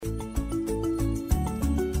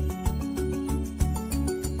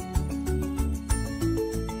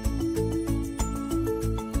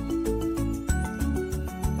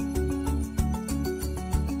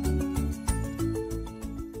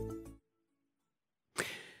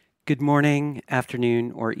Good morning,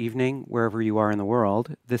 afternoon, or evening, wherever you are in the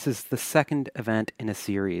world. This is the second event in a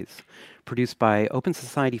series produced by Open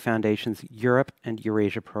Society Foundation's Europe and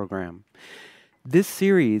Eurasia program. This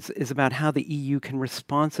series is about how the EU can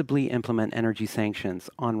responsibly implement energy sanctions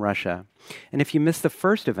on Russia. And if you missed the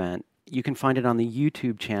first event, you can find it on the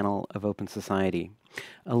YouTube channel of Open Society.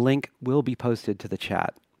 A link will be posted to the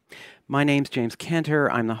chat. My name's James Cantor.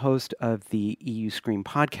 I'm the host of the EU Scream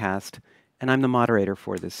podcast, and I'm the moderator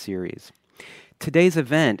for this series. Today's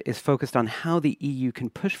event is focused on how the EU can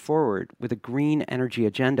push forward with a green energy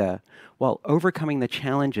agenda while overcoming the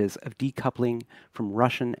challenges of decoupling from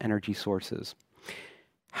Russian energy sources.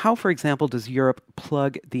 How, for example, does Europe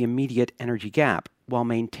plug the immediate energy gap while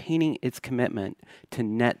maintaining its commitment to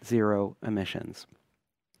net zero emissions?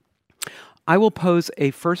 I will pose a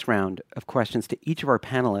first round of questions to each of our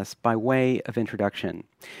panelists by way of introduction.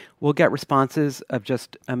 We'll get responses of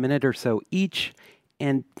just a minute or so each,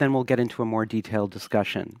 and then we'll get into a more detailed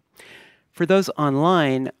discussion. For those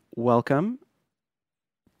online, welcome.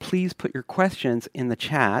 Please put your questions in the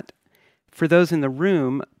chat. For those in the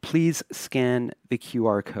room, please scan the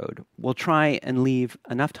QR code. We'll try and leave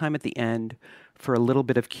enough time at the end for a little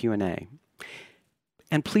bit of Q&A.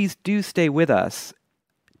 And please do stay with us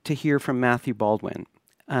to hear from Matthew Baldwin.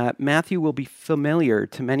 Matthew will be familiar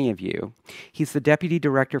to many of you. He's the Deputy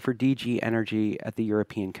Director for DG Energy at the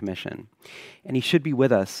European Commission, and he should be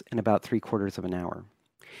with us in about 3/4 of an hour.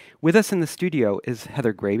 With us in the studio is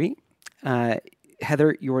Heather Graby.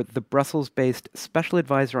 Heather, you're the Brussels-based Special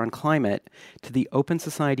Advisor on Climate to the Open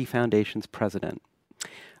Society Foundation's president.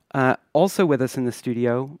 Also with us in the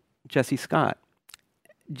studio, Jesse Scott.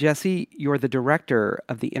 Jesse, you're the Director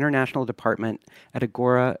of the International Department at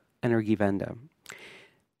Agora Energiewende.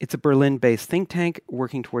 It's a Berlin-based think tank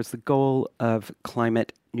working towards the goal of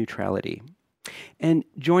climate neutrality. And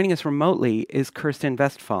joining us remotely is Kirsten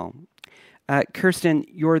Westphal. Kirsten,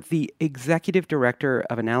 you're the Executive Director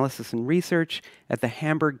of Analysis and Research at the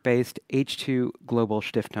Hamburg-based H2 Global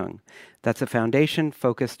Stiftung. That's a foundation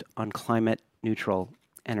focused on climate neutral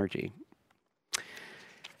energy.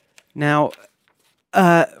 Now,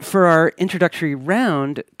 for our introductory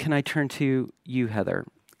round, can I turn to you, Heather?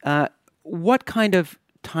 What kind of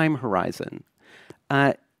time horizon,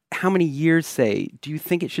 how many years, say, do you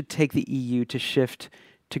think it should take the EU to shift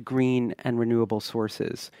to green and renewable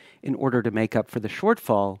sources in order to make up for the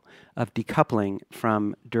shortfall of decoupling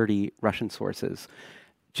from dirty Russian sources?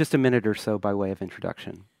 Just a minute or so by way of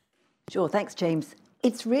introduction. Sure, thanks, James.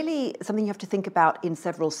 It's really something you have to think about in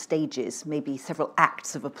several stages, maybe several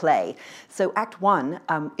acts of a play. So Act 1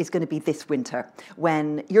 is going to be this winter,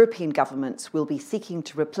 when European governments will be seeking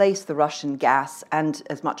to replace the Russian gas and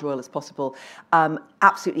as much oil as possible,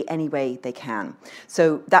 absolutely any way they can.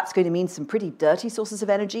 So that's going to mean some pretty dirty sources of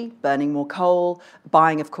energy, burning more coal,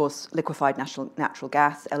 buying, of course, liquefied natural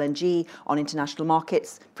gas, LNG, on international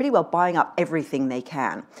markets, pretty well buying up everything they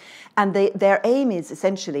can. And their aim is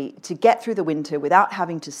essentially to get through the winter without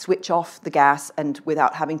having to switch off the gas and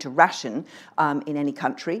without having to ration in any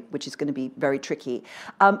country, which is going to be very tricky,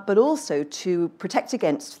 but also to protect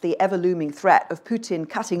against the ever-looming threat of Putin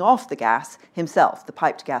cutting off the gas himself, the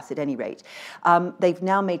piped gas at any rate. They've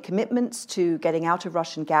now made commitments to getting out of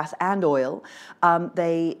Russian gas and oil,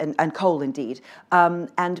 and coal indeed.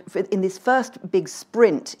 And in this first big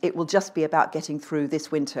sprint, it will just be about getting through this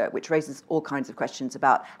winter, which raises all kinds of questions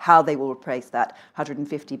about how they will replace that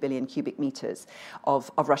 150 billion cubic meters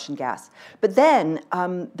of Russian gas. But then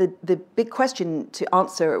the big question to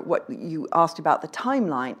answer what you asked about the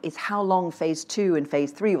timeline is how long phase 2 and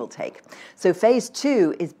phase 3 will take. So phase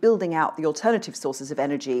 2 is building out the alternative sources of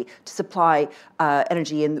energy to supply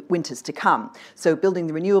energy in winters to come. So building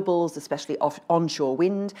the renewables, especially onshore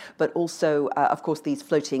wind, but also, of course, these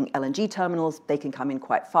floating LNG terminals. They can come in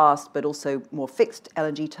quite fast, but also more fixed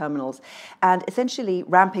LNG terminals, and essentially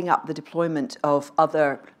ramping up the deployment of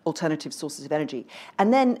other alternative sources of energy.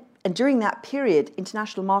 And during that period,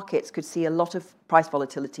 international markets could see a lot of price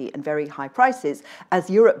volatility and very high prices as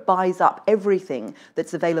Europe buys up everything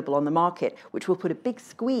that's available on the market, which will put a big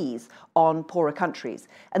squeeze on poorer countries.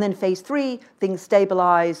 And then phase 3, things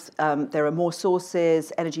stabilize, there are more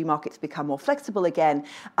sources, energy markets become more flexible again,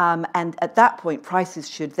 and at that point, prices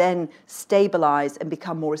should then stabilize and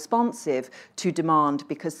become more responsive to demand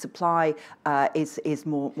because supply is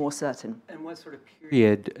more certain. And what sort of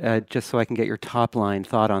period, just so I can get your top line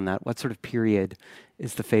thought on that, what sort of period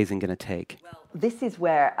is the phasing going to take? This is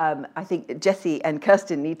where I think Jesse and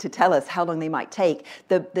Kirsten need to tell us how long they might take.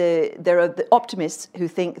 There are the optimists who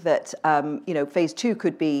think that phase 2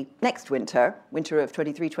 could be next winter of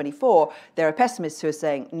 23-24. There are pessimists who are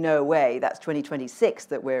saying, no way, that's 2026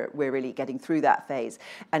 that we're really getting through that phase,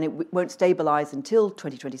 and it won't stabilize until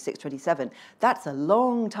 2026-27. That's a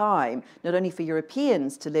long time, not only for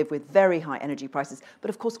Europeans to live with very high energy prices, but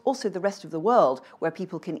of course also the rest of the world where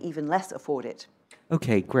people can even less afford it.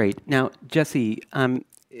 Okay, great. Now, Jesse, can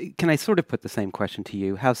I sort of put the same question to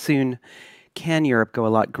you? How soon can Europe go a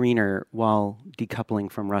lot greener while decoupling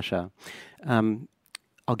from Russia?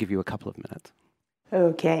 I'll give you a couple of minutes.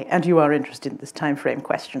 Okay, and you are interested in this time frame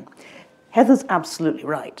question. Heather's absolutely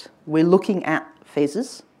right. We're looking at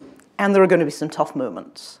phases, and there are going to be some tough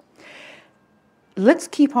moments. Let's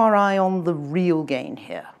keep our eye on the real gain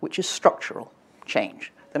here, which is structural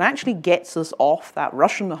change that actually gets us off that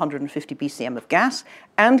Russian 150 BCM of gas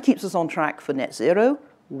and keeps us on track for net zero,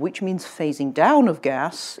 which means phasing down of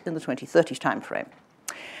gas in the 2030s timeframe.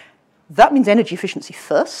 That means energy efficiency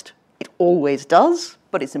first. It always does,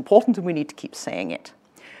 but it's important and we need to keep saying it.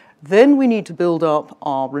 Then we need to build up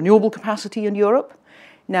our renewable capacity in Europe.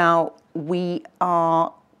 Now, we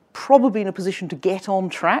are probably in a position to get on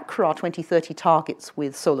track for our 2030 targets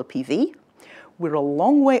with solar PV. We're a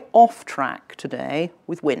long way off track today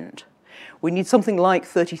with wind. We need something like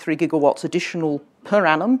 33 gigawatts additional per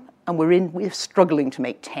annum, and we're struggling to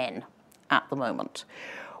make 10 at the moment.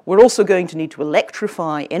 We're also going to need to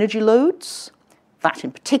electrify energy loads. That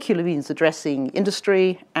in particular means addressing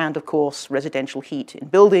industry and, of course, residential heat in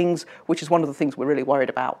buildings, which is one of the things we're really worried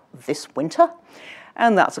about this winter.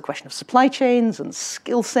 And that's a question of supply chains and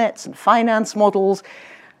skill sets and finance models.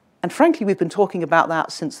 And frankly, we've been talking about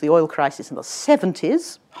that since the oil crisis in the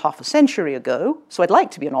 70s, half a century ago, so I'd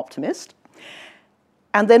like to be an optimist.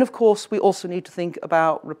 And then, of course, we also need to think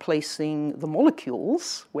about replacing the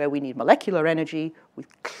molecules, where we need molecular energy, with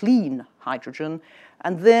clean hydrogen.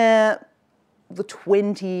 And there, the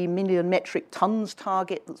 20 million metric tons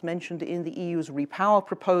target that's mentioned in the EU's REPower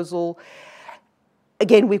proposal,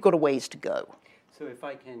 again, we've got a ways to go. So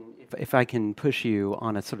if I can push you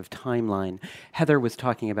on a sort of timeline, Heather was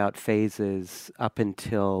talking about phases up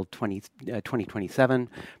until 2027,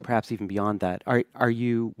 perhaps even beyond that. Are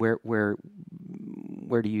you where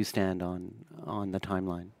do you stand on the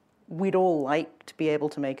timeline? We'd all like to be able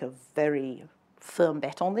to make a very firm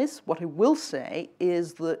bet on this. What I will say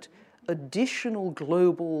is that additional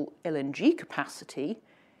global LNG capacity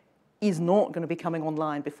is not going to be coming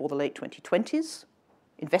online before the late 2020s.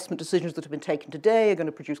 Investment decisions that have been taken today are going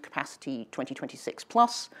to produce capacity 2026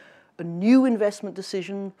 plus. A new investment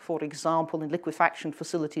decision, for example, in liquefaction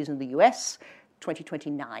facilities in the US,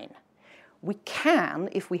 2029. We can,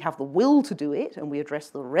 if we have the will to do it and we address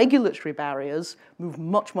the regulatory barriers, move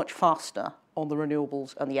much, much faster on the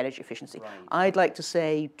renewables and the energy efficiency. Right. I'd like to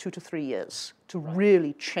say 2 to 3 years to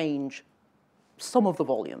really change some of the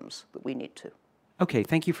volumes that we need to. Okay,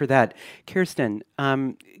 thank you for that. Kirsten,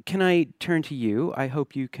 can I turn to you? I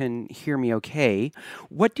hope you can hear me okay.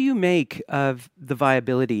 What do you make of the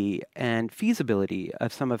viability and feasibility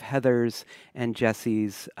of some of Heather's and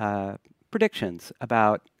Jesse's predictions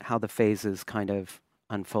about how the phases kind of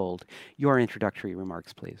unfold? Your introductory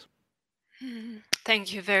remarks, please.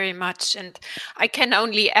 Thank you very much. And I can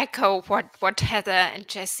only echo what Heather and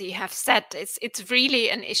Jesse have said. It's really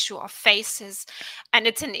an issue of phases, and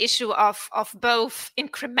it's an issue of both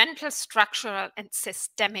incremental, structural, and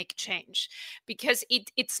systemic change, because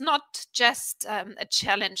it's not just a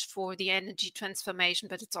challenge for the energy transformation,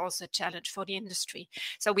 but it's also a challenge for the industry.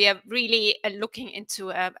 So we are really looking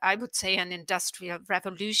into, I would say, an industrial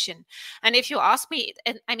revolution. And if you ask me,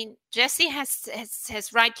 I mean, Jesse has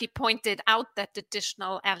rightly pointed out that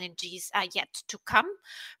additional LNGs are yet to come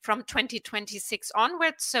from 2026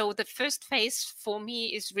 onwards. So the first phase for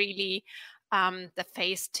me is really the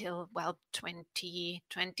phase till,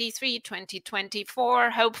 2023, 2024,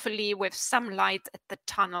 hopefully with some light at the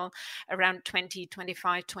tunnel around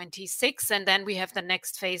 2025, 26. And then we have the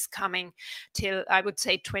next phase coming till, I would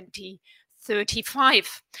say,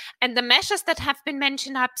 2035. And the measures that have been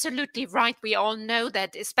mentioned are absolutely right. We all know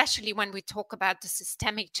that, especially when we talk about the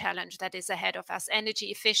systemic challenge that is ahead of us, energy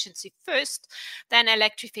efficiency first, then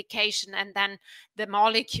electrification, and then the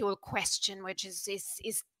molecule question, which is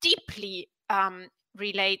deeply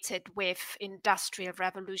related with industrial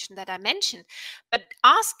revolution that I mentioned. But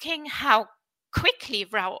asking how quickly,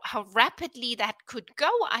 how rapidly that could go,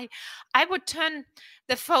 I would turn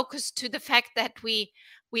the focus to the fact that we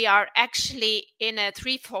we are actually in a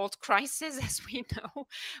threefold crisis, as we know.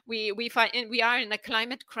 We are in a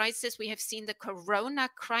climate crisis. We have seen the corona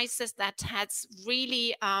crisis that has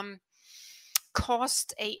really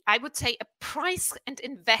caused I would say, a price and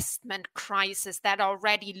investment crisis that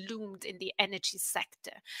already loomed in the energy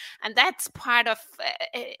sector. And that's part of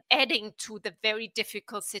adding to the very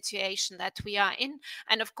difficult situation that we are in.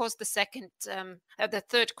 And of course, the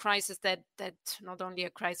third crisis that not only a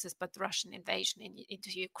crisis, but the Russian invasion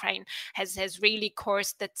into Ukraine has really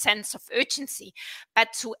caused that sense of urgency.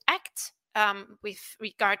 But to act with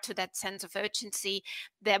regard to that sense of urgency,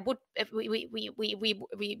 there would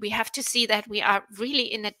we have to see that we are really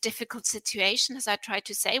in a difficult situation. As I try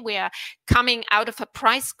to say, we are coming out of a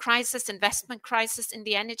price crisis, investment crisis in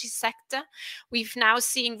the energy sector. We've now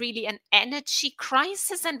seen really an energy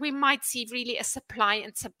crisis, and we might see really a supply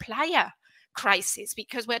and supplier crisis,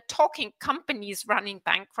 because we're talking companies running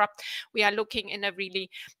bankrupt. We are looking in a really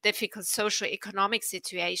difficult socio-economic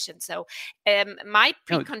situation. So my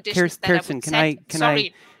precondition is that Kirsten,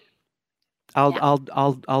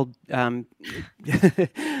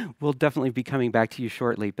 we'll definitely be coming back to you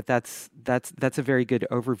shortly, but that's a very good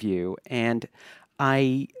overview. And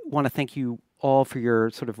I want to thank you all for your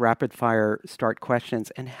sort of rapid fire start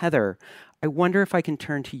questions. And Heather, I wonder if I can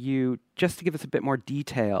turn to you just to give us a bit more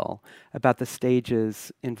detail about the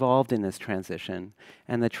stages involved in this transition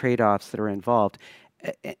and the trade-offs that are involved.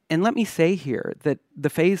 And let me say here that the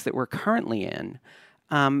phase that we're currently in,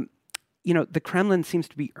 the Kremlin seems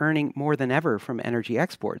to be earning more than ever from energy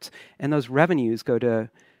exports, and those revenues go to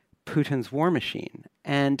Putin's war machine.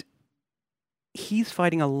 And he's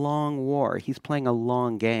fighting a long war. He's playing a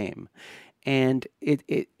long game. And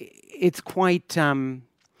it's quite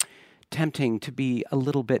tempting to be a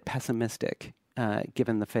little bit pessimistic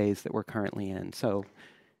given the phase that we're currently in. So,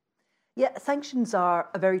 yeah, sanctions are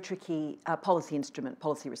a very tricky policy instrument,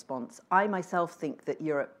 policy response. I myself think that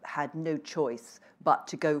Europe had no choice but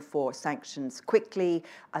to go for sanctions quickly,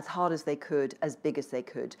 as hard as they could, as big as they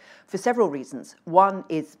could, for several reasons. One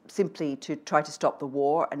is simply to try to stop the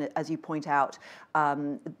war, and as you point out,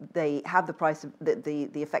 they have the price of the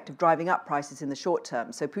effect of driving up prices in the short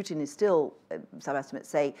term. So Putin is still, some estimates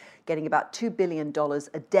say, getting about $2 billion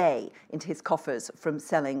a day into his coffers from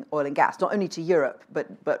selling oil and gas, not only to Europe,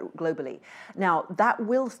 but globally. Now, that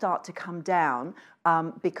will start to come down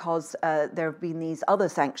because there have been these other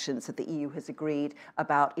sanctions that the EU has agreed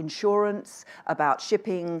about insurance, about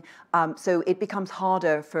shipping. So it becomes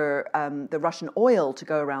harder for the Russian oil to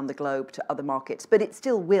go around the globe to other markets, but it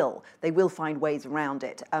still will. They will find ways around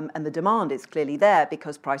it. And the demand is clearly there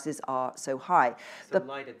because prices are so high. So the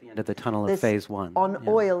light at the end of the tunnel of phase one. On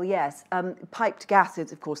oil, yes. Piped gas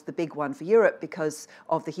is, of course, the big one for Europe because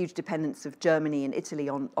of the huge dependence of Germany and Italy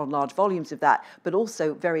on large volumes of that, but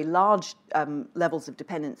also very large levels of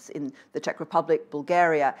dependence in the Czech Republic,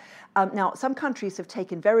 Bulgaria. Now, some countries have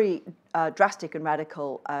taken very drastic and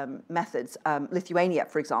radical methods. Lithuania,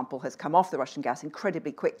 for example, has come off the Russian gas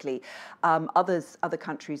incredibly quickly. Other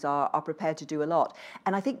countries are prepared to do a lot.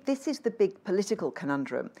 And I think this is the big political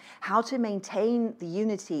conundrum, how to maintain the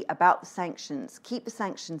unity about the sanctions, keep the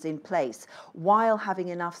sanctions in place, while having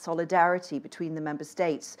enough solidarity between the member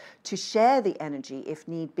states to share the energy, if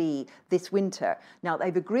need be, this winter. Now,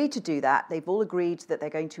 they've agreed to do that. They've all agreed that they're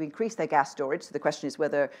going to increase their gas storage. So the question is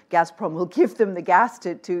whether Gazprom will give them the gas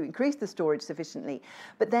to increase the storage sufficiently.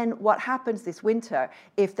 But then what happens this winter,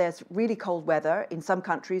 if there's really cold weather in some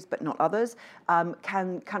countries, but not others,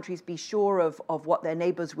 can countries be sure of what their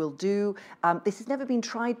neighbors will do? This has never been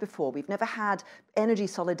tried before. We've never had energy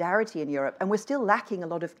solidarity in Europe, and we're still lacking a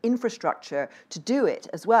lot of infrastructure to do it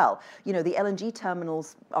as well. You know, the LNG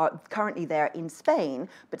terminals are currently there in Spain,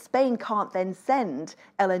 but Spain can't then send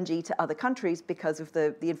LNG to other countries because of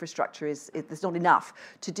the infrastructure there's not enough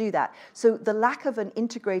to do that. So the lack of an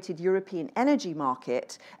integrated European energy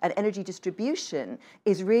market and energy distribution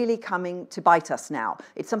is really coming to bite us now.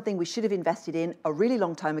 It's something we should have invested in a really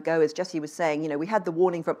long time ago. As Jesse was saying, you know, we had the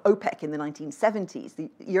warning from OPEC in the 1970s.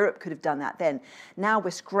 Europe could have done that then. Now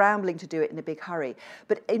we're scrambling to do it in a big hurry.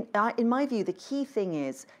 But in my view, the key thing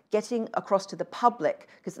is getting across to the public,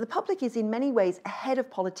 because the public is in many ways ahead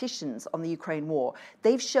of politicians on the Ukraine war.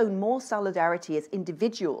 They've shown more solidarity as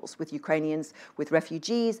individuals with Ukrainians, with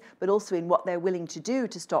refugees, but also in what they're willing to do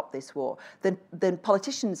to stop this war than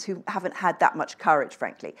politicians who haven't had that much courage,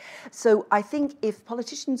 frankly. So I think if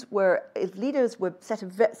leaders were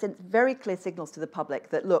sent very clear signals to the public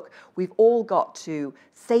that, look, we've all got to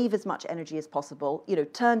save as much energy as possible, possible.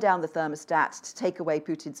 Turn down the thermostat to take away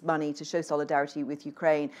Putin's money to show solidarity with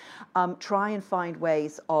Ukraine. Try and find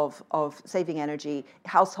ways of saving energy.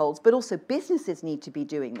 Households, but also businesses need to be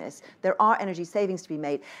doing this. There are energy savings to be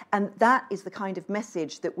made, and that is the kind of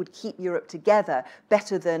message that would keep Europe together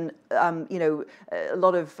better than a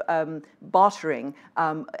lot of bartering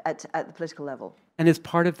at the political level. And is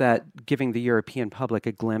part of that giving the European public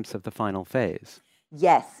a glimpse of the final phase?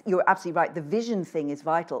 Yes, you're absolutely right. The vision thing is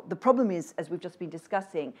vital. The problem is, as we've just been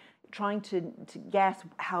discussing, trying to guess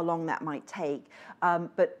how long that might take.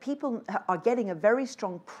 But people are getting a very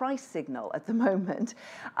strong price signal at the moment.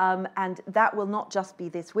 And that will not just be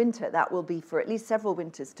this winter. That will be for at least several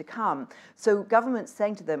winters to come. So governments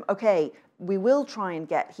saying to them, okay, we will try and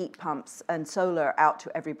get heat pumps and solar out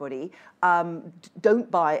to everybody. Don't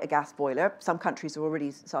buy a gas boiler. Some countries are already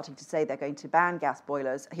starting to say they're going to ban gas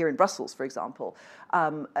boilers, here in Brussels, for example,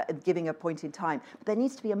 giving a point in time. But there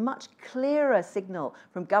needs to be a much clearer signal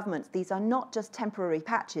from governments. These are not just temporary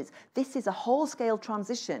patches. This is a whole-scale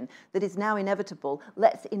transition that is now inevitable.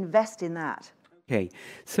 Let's invest in that. Okay.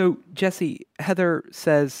 So, Jessie, Heather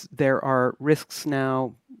says there are risks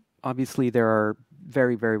now. Obviously, there are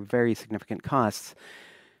very, very, very significant costs.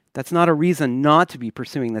 That's not a reason not to be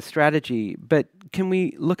pursuing this strategy, but can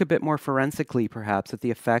we look a bit more forensically, perhaps, at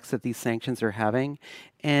the effects that these sanctions are having?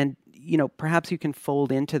 And, perhaps you can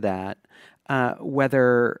fold into that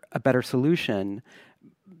whether a better solution,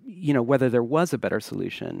 whether there was a better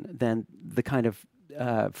solution than the kind of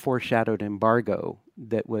foreshadowed embargo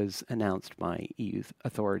that was announced by EU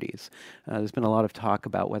authorities. There's been a lot of talk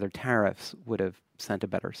about whether tariffs would have sent a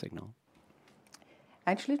better signal.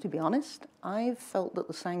 Actually, to be honest, I've felt that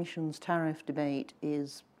the sanctions tariff debate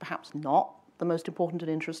is perhaps not the most important and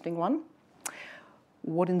interesting one.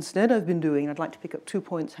 What instead I've been doing, I'd like to pick up 2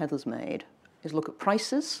 points Heather's made, is look at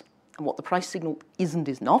prices and what the price signal is and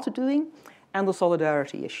is not doing, and the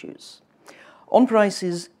solidarity issues. On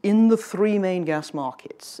prices, in the 3 main gas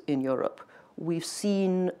markets in Europe, we've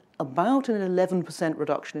seen about an 11%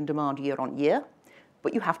 reduction in demand year on year,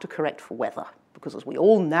 but you have to correct for weather. Because as we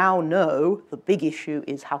all now know, the big issue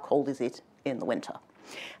is how cold is it in the winter.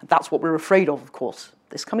 And that's what we're afraid of course,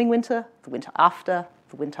 this coming winter, the winter after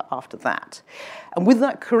that. And with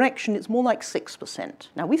that correction, it's more like 6%.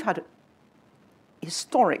 Now, we've had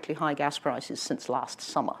historically high gas prices since last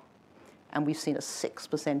summer, and we've seen a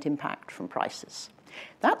 6% impact from prices.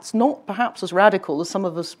 That's not perhaps as radical as some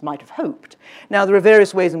of us might have hoped. Now, there are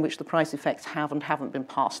various ways in which the price effects have and haven't been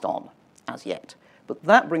passed on as yet. But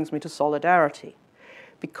that brings me to solidarity,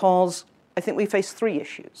 because I think we face 3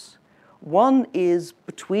 issues. One is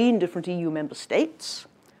between different EU member states.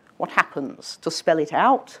 What happens? To spell it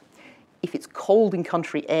out, if it's cold in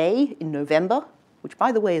country A in November, which,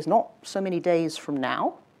 by the way, is not so many days from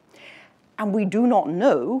now, and we do not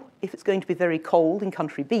know if it's going to be very cold in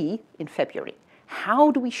country B in February,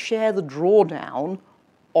 how do we share the drawdown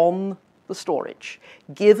on the storage,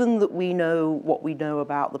 given that we know what we know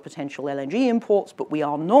about the potential LNG imports, but we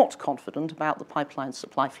are not confident about the pipeline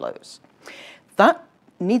supply flows? That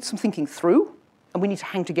needs some thinking through, and we need to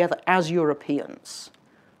hang together as Europeans,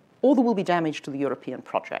 or there will be damage to the European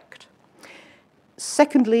project.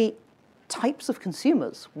 Secondly, types of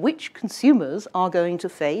consumers. Which consumers are going to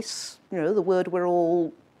face, the word we're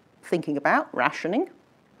all thinking about, rationing?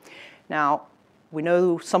 Now, we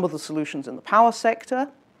know some of the solutions in the power sector,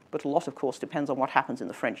 but a lot, of course, depends on what happens in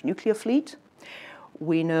the French nuclear fleet.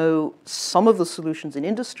 We know some of the solutions in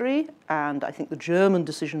industry, and I think the German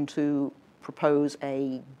decision to propose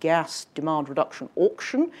a gas demand reduction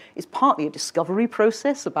auction is partly a discovery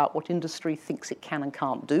process about what industry thinks it can and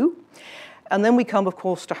can't do. And then we come, of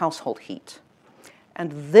course, to household heat.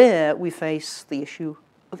 And there we face the issue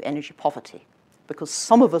of energy poverty, because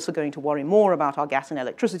some of us are going to worry more about our gas and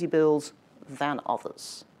electricity bills than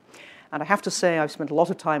others. And I have to say, I've spent a lot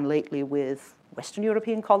of time lately with Western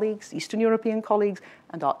European colleagues, Eastern European colleagues,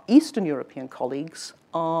 and our Eastern European colleagues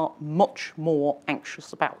are much more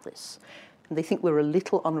anxious about this. And they think we're a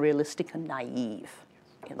little unrealistic and naive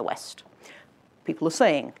in the West. People are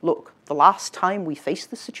saying, look, the last time we faced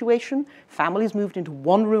this situation, families moved into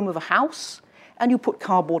one room of a house, and you put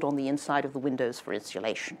cardboard on the inside of the windows for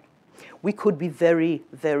insulation. We could be very,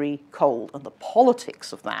 very cold, and the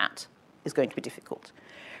politics of that is going to be difficult.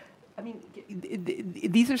 I mean,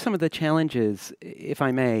 these are some of the challenges, if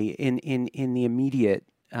I may, in the immediate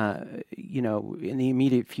in the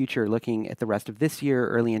immediate future, looking at the rest of this year,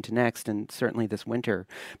 early into next, and certainly this winter.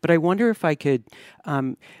 But I wonder if I could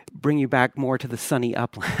bring you back more to the sunny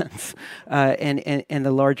uplands and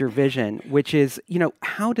the larger vision, which is,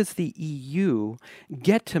 how does the EU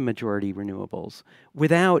get to majority renewables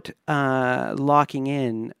without locking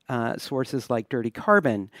in sources like dirty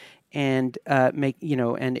carbon and LNG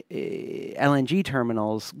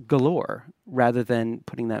terminals galore, rather than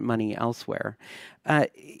putting that money elsewhere?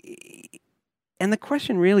 And the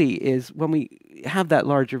question really is, when we have that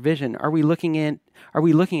larger vision, are we looking at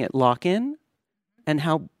lock-in, and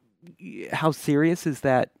how serious is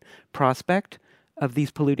that prospect of these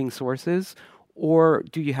polluting sources, or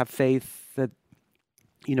do you have faith that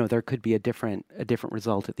there could be a different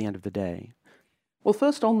result at the end of the day? Well,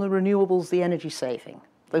 first on the renewables, the energy saving,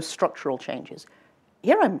 those structural changes.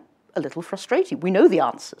 Here I'm a little frustrated. We know the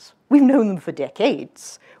answers. We've known them for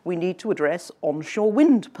decades. We need to address onshore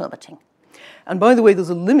wind permitting. And by the way, there's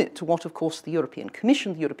a limit to what, of course, the European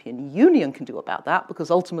Commission, the European Union can do about that, because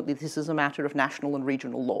ultimately this is a matter of national and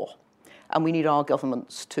regional law. And we need our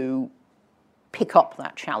governments to pick up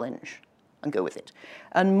that challenge and go with it.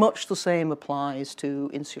 And much the same applies to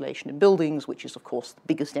insulation in buildings, which is, of course, the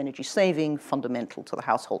biggest energy saving, fundamental to the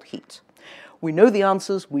household heat. We know the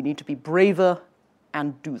answers. We need to be braver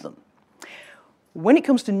and do them. When it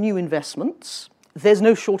comes to new investments, there's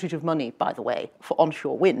no shortage of money, by the way, for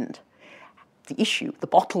onshore wind. The issue, the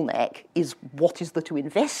bottleneck, is what is there to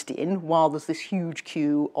invest in while there's this huge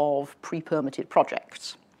queue of pre-permitted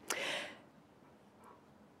projects.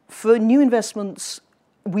 For new investments,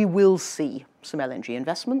 we will see some LNG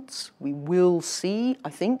investments. We will see,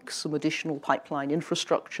 I think, some additional pipeline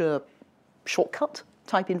infrastructure shortcut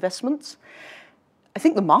type investments. I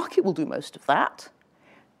think the market will do most of that.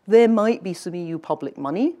 There might be some EU public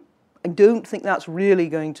money. I don't think that's really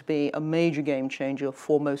going to be a major game changer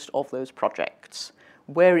for most of those projects.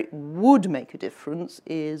 Where it would make a difference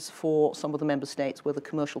is for some of the member states where the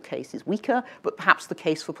commercial case is weaker, but perhaps the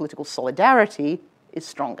case for political solidarity is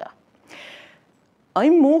stronger.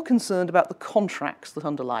 I'm more concerned about the contracts that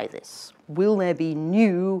underlie this. Will there be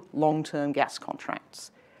new long-term gas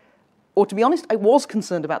contracts? Or to be honest, I was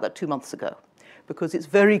concerned about that 2 months ago, because it's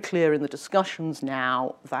very clear in the discussions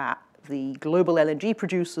now that the global LNG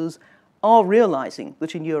producers are realizing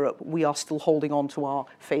that in Europe we are still holding on to our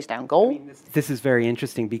phase-down goal. This is very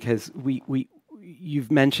interesting, because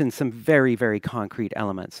you've mentioned some very, very concrete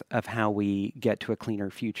elements of how we get to a cleaner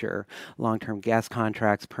future: long-term gas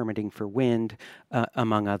contracts, permitting for wind,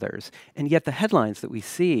 among others. And yet the headlines that we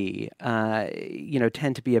see,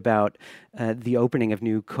 tend to be about the opening of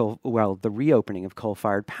the reopening of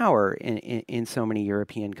coal-fired power in so many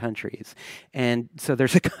European countries. And so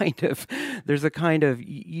there's a kind of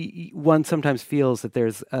one sometimes feels that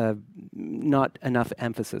there's not enough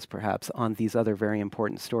emphasis, perhaps, on these other very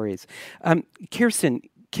important stories. Kirsten,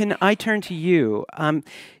 can I turn to you?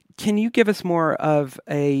 Can you give us more of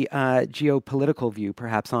a geopolitical view,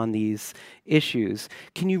 perhaps, on these issues?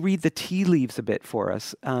 Can you read the tea leaves a bit for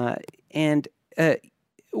us? And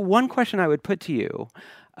one question I would put to you,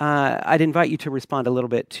 I'd invite you to respond a little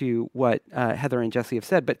bit to what Heather and Jessie have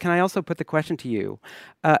said, but can I also put the question to you,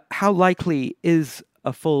 how likely is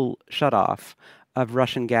a full shutoff of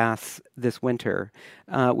Russian gas this winter?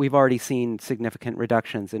 We've already seen significant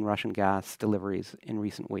reductions in Russian gas deliveries in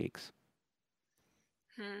recent weeks.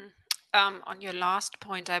 On your last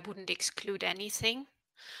point, I wouldn't exclude anything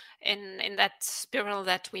in that spiral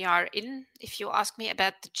that we are in. If you ask me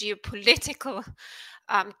about the geopolitical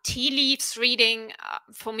tea leaves reading,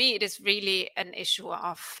 for me it is really an issue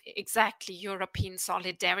of exactly European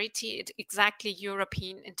solidarity, exactly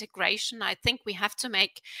European integration. I think we have to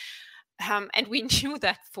make and we knew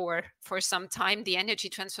that for some time, the energy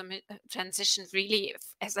transition really,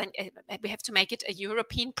 we have to make it a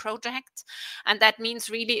European project. And that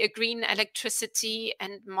means really a green electricity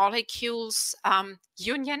and molecules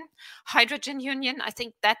union, hydrogen union. I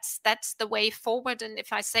think that's the way forward. And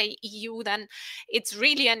if I say EU, then it's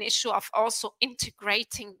really an issue of also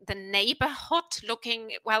integrating the neighborhood,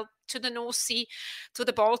 looking, well, to the North Sea, to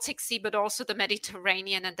the Baltic Sea, but also the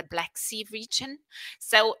Mediterranean and the Black Sea region.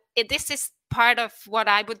 So this is part of what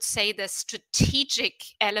I would say the strategic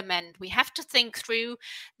element. We have to think through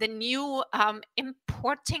the new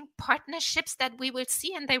importing partnerships that we will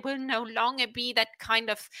see, and they will no longer be that kind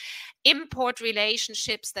of import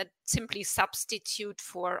relationships that simply substitute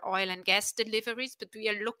for oil and gas deliveries, but we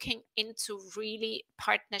are looking into really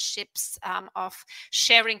partnerships of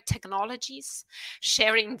sharing technologies,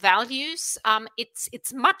 sharing values.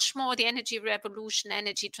 It's much more the energy revolution,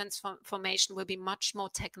 energy transformation will be much more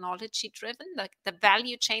technology driven. The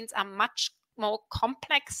value chains are much more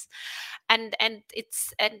complex, and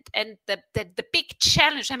the big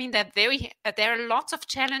challenge. I mean, there are lots of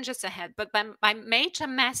challenges ahead, but my major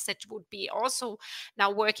message would be also now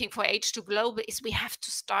working for H2 Global is we have to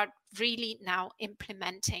start really now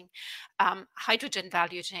implementing hydrogen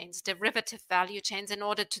value chains, derivative value chains, in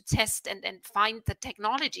order to test and find the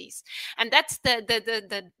technologies. And that's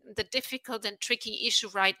the difficult and tricky issue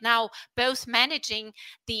right now, both managing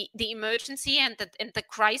the emergency and the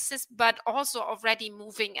crisis, but also already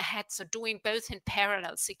moving ahead. So doing both in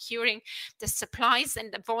parallel, securing the supplies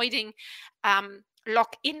and avoiding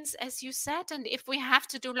lock-ins, as you said. And if we have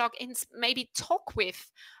to do lock-ins, maybe talk with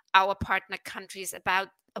our partner countries about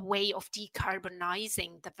a way of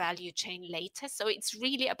decarbonizing the value chain later. So it's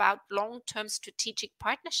really about long-term strategic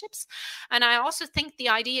partnerships. And I also think the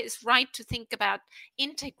idea is right to think about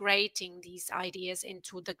integrating these ideas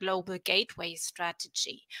into the global gateway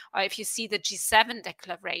strategy. Or if you see the G7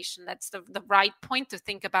 declaration, that's the right point to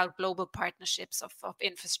think about global partnerships of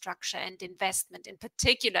infrastructure and investment, in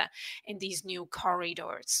particular in these new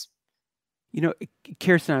corridors. You know,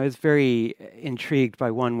 Kirsten, I was very intrigued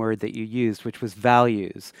by one word that you used, which was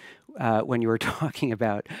values, when you were talking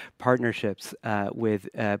about partnerships with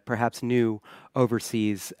perhaps new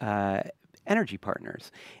overseas energy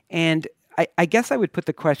partners. And I guess I would put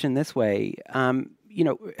the question this way, you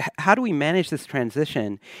know, how do we manage this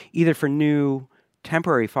transition, either for new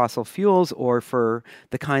temporary fossil fuels or for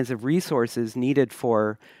the kinds of resources needed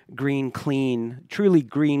for green, clean, truly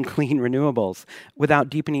green, clean renewables, without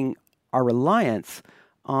deepening our reliance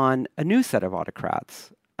on a new set of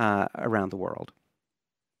autocrats around the world?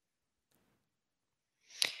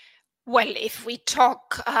 Well, if we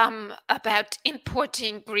talk about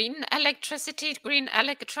importing green electricity, green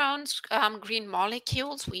electrons, green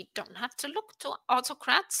molecules, we don't have to look to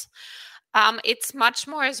autocrats. It's much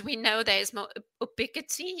more, as we know, there is more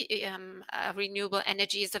ubiquity. Renewable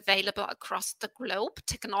energy is available across the globe.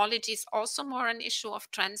 Technology is also more an issue of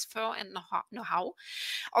transfer and know-how.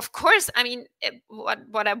 Of course, I mean,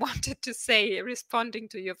 what I wanted to say, responding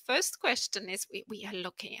to your first question, is we are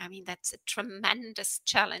looking, I mean, that's a tremendous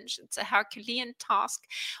challenge. It's a Herculean task.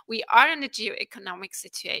 We are in a geo-economic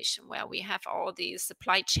situation where we have all these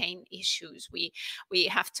supply chain issues. We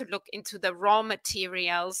have to look into the raw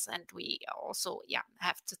materials, and we also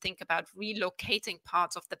have to think about relocating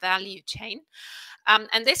parts of the value chain.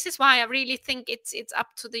 And this is why I really think it's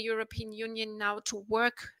up to the European Union now to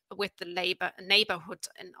work with the neighborhood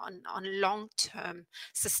and on long-term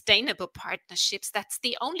sustainable partnerships. That's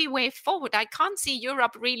the only way forward. I can't see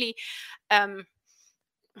Europe really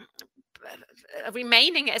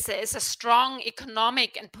remaining as a strong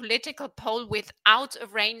economic and political pole without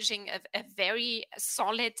arranging a very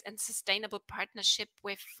solid and sustainable partnership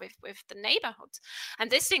with the neighborhood.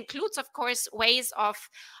 And this includes, of course, ways of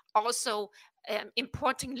also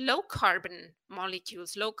importing low carbon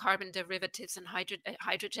molecules, low carbon derivatives and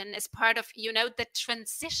hydrogen as part of, you know, the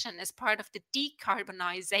transition, as part of the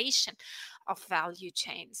decarbonization of value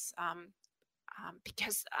chains.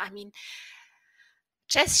 Because, I mean,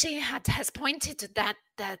 Jesse has pointed to that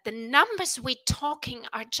the numbers we're talking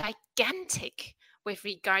are gigantic with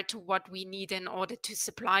regard to what we need in order to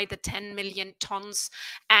supply the 10 million tons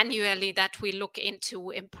annually that we look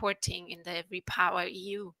into importing in the Repower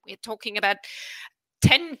EU. We're talking about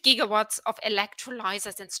 10 gigawatts of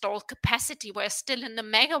electrolyzers installed capacity. We're still in the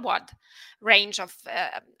megawatt range of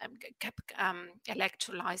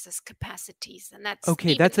electrolyzers capacities, and that's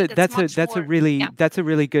okay. That's a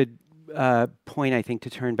really good point, I think, to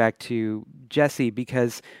turn back to Jesse,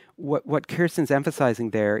 because what Kirsten's emphasizing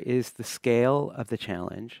there is the scale of the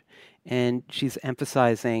challenge, and she's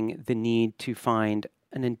emphasizing the need to find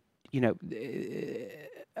a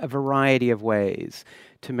variety of ways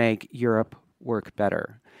to make Europe work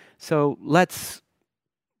better. So let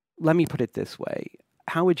me put it this way.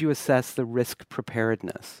 How would you assess the risk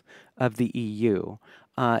preparedness of the EU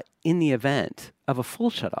in the event of a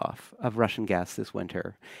full shutoff of Russian gas this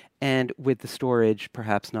winter, and with the storage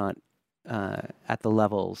perhaps not at the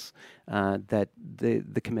levels that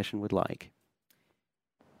the Commission would like?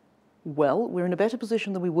 Well, we're in a better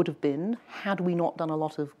position than we would have been had we not done a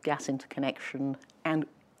lot of gas interconnection and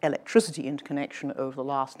electricity interconnection over the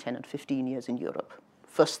last 10 and 15 years in Europe.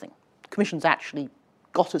 First thing, the Commission's actually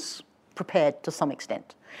got us prepared to some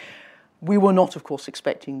extent. We were not, of course,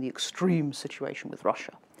 expecting the extreme situation with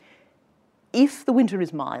Russia. If the winter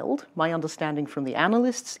is mild, my understanding from the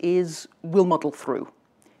analysts is we'll muddle through.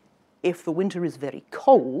 If the winter is very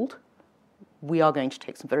cold, we are going to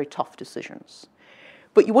take some very tough decisions.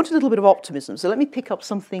 But you want a little bit of optimism, so let me pick up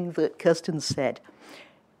something that Kirsten said.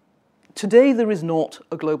 Today, there is not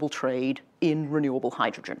a global trade in renewable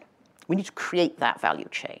hydrogen. We need to create that value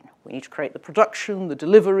chain. We need to create the production, the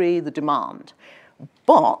delivery, the demand.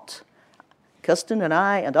 But Kirsten and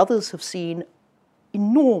I and others have seen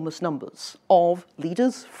enormous numbers of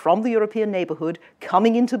leaders from the European neighborhood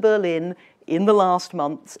coming into Berlin in the last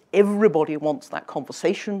months. Everybody wants that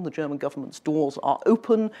conversation. The German government's doors are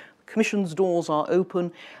open. The Commission's doors are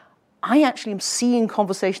open. I actually am seeing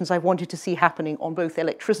conversations I wanted to see happening on both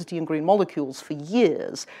electricity and green molecules for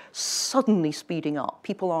years, suddenly speeding up.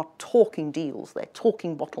 People are talking deals, they're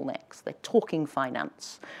talking bottlenecks, they're talking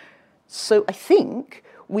finance. So I think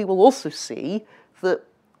we will also see that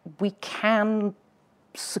we can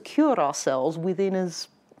secure ourselves within, as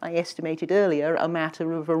I estimated earlier, a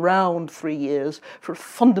matter of around 3 years for a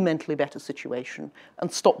fundamentally better situation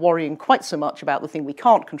and stop worrying quite so much about the thing we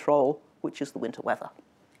can't control, which is the winter weather.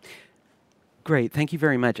 Great, thank you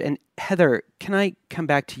very much. And Heather, can I come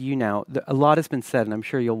back to you now? A lot has been said, and I'm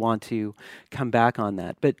sure you'll want to come back on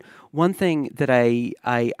that. But one thing that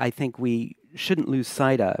I think we shouldn't lose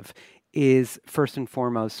sight of is, first and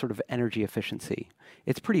foremost, sort of energy efficiency.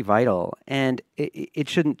 It's pretty vital, and it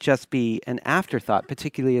shouldn't just be an afterthought,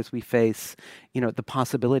 particularly as we face, the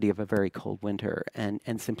possibility of a very cold winter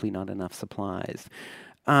and simply not enough supplies.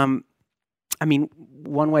 I mean,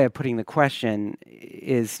 one way of putting the question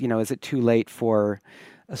is, is it too late for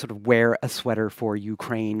a sort of wear a sweater for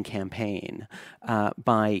Ukraine campaign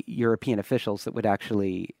by European officials that would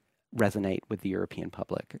actually resonate with the European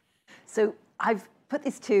public? So I've put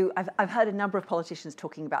this to, I've heard a number of politicians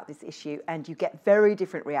talking about this issue, and you get very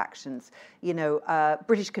different reactions.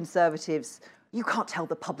 British Conservatives, you can't tell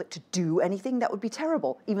the public to do anything. That would be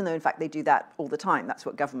terrible, even though, in fact, they do that all the time. That's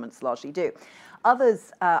what governments largely do.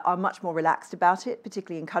 Others are much more relaxed about it,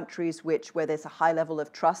 particularly in countries where there's a high level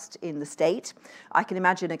of trust in the state. I can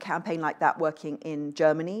imagine a campaign like that working in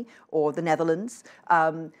Germany or the Netherlands.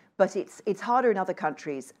 But it's harder in other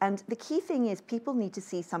countries. And the key thing is people need to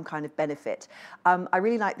see some kind of benefit. I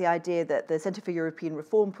really like the idea that the Centre for European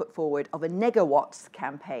Reform put forward of a negawatts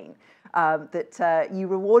campaign, that you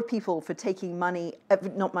reward people for taking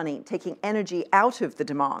taking energy out of the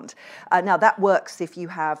demand. Now that works if you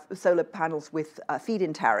have solar panels with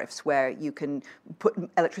feed-in tariffs where you can put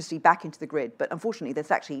electricity back into the grid. But unfortunately,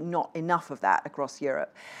 there's actually not enough of that across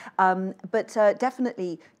Europe. But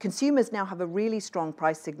definitely, consumers now have a really strong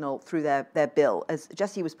price signal through their bill. As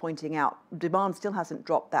Jesse was pointing out, demand still hasn't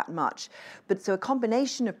dropped that much. But so a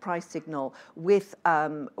combination of price signal with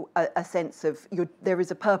a sense of there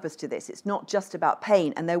is a purpose to this. It's not just about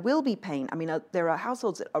pain, and there will be pain. I mean, there are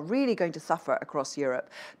households that are really going to suffer across Europe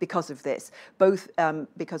because of this, both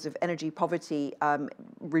because of energy poverty,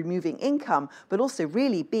 removing income, but also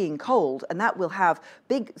really being cold, and that will have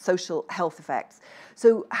big social health effects.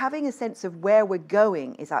 So having a sense of where we're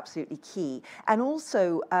going is absolutely key, and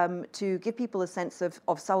also to give people a sense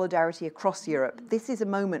of solidarity across Europe. This is a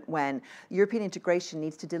moment when European integration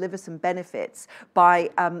needs to deliver some benefits by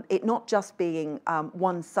it not just being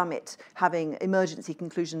one summit having emergency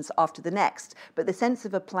conclusions after the next, but the sense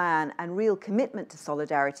of a plan and real commitment to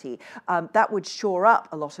solidarity that would shore up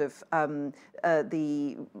a lot of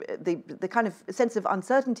the kind of sense of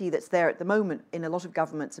uncertainty that's there at the moment in a lot of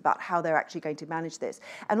governments about how they're actually going to manage this,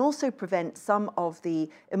 and also prevent some of the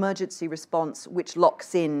emergency response which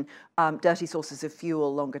locks in dirty sources of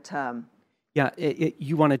fuel longer term. Yeah,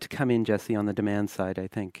 you wanted to come in, Jesse, on the demand side, I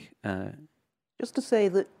think. Just to say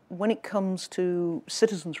that when it comes to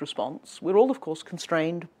citizens' response, we're all, of course,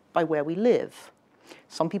 constrained by where we live.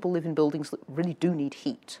 Some people live in buildings that really do need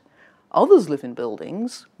heat. Others live in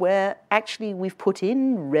buildings where actually we've put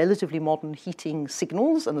in relatively modern heating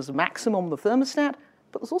signals, and there's a maximum of the thermostat,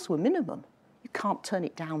 but there's also a minimum. You can't turn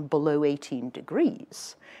it down below 18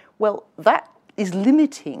 degrees. Well, that is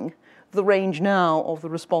limiting the range now of the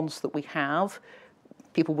response that we have.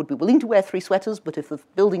 People would be willing to wear 3 sweaters, but if the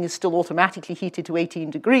building is still automatically heated to 18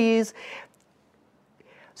 degrees.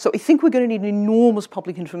 So I think we're going to need an enormous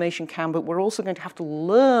public information campaign, but we're also going to have to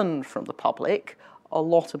learn from the public a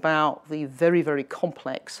lot about the very, very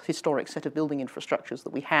complex historic set of building infrastructures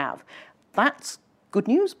that we have. That's good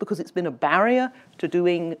news because it's been a barrier to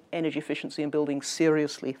doing energy efficiency in buildings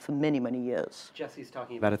seriously for many, many years. Jesse's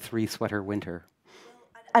talking about a 3-sweater winter.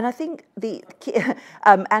 And I think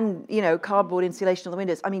cardboard insulation on the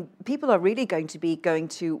windows. I mean, people are really going to be going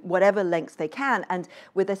to whatever lengths they can, and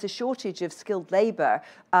there's a shortage of skilled labour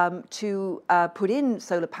to put in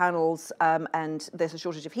solar panels, and there's a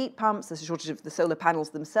shortage of heat pumps. There's a shortage of the solar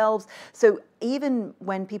panels themselves. So even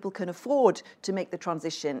when people can afford to make the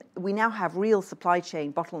transition, we now have real supply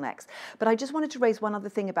chain bottlenecks. But I just wanted to raise one other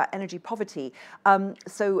thing about energy poverty.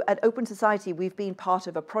 So at Open Society, we've been part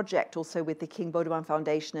of a project also with the King Baudouin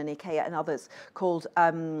Foundation and IKEA and others called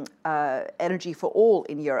Energy for All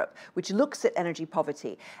in Europe, which looks at energy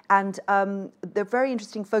poverty. And there are very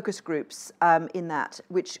interesting focus groups in that,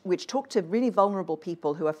 which talk to really vulnerable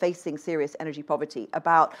people who are facing serious energy poverty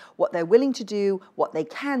about what they're willing to do, what they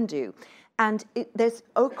can do. And there's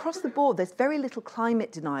across the board, there's very little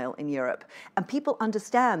climate denial in Europe. And people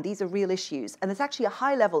understand these are real issues. And there's actually a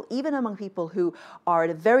high level, even among people who are at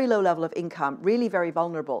a very low level of income, really very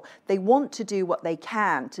vulnerable. They want to do what they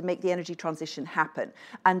can to make the energy transition happen.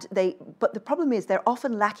 But the problem is they're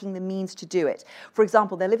often lacking the means to do it. For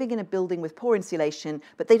example, they're living in a building with poor insulation,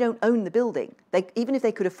 but they don't own the building. Even if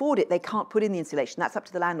they could afford it, they can't put in the insulation. That's up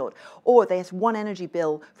to the landlord. Or they have one energy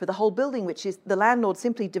bill for the whole building, which is the landlord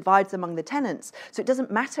simply divides among the tenants. So it doesn't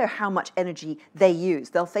matter how much energy they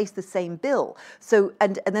use. They'll face the same bill. So,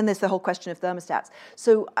 and then there's the whole question of thermostats.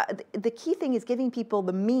 So the key thing is giving people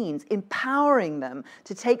the means, empowering them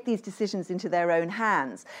to take these decisions into their own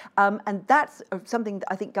hands. And that's something that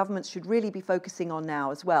I think governments should really be focusing on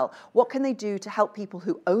now as well. What can they do to help people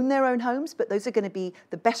who own their own homes, but those are going to be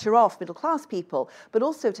the better off middle class people, but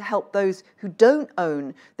also to help those who don't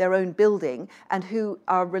own their own building and who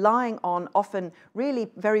are relying on often really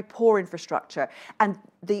very poor infrastructure. And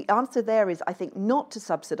the answer there is, I think, not to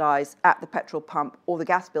subsidise at the petrol pump or the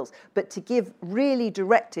gas bills, but to give really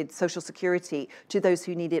directed social security to those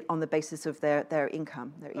who need it on the basis of their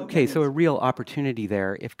income. Okay, so a real opportunity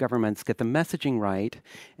there if governments get the messaging right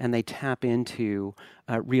and they tap into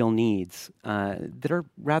real needs that are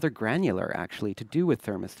rather granular, actually, to do with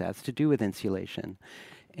thermostats, to do with insulation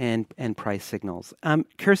and price signals.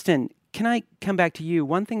 Kirsten, can I come back to you?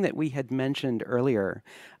 One thing that we had mentioned earlier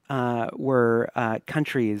were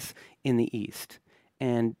countries in the East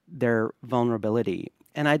and their vulnerability.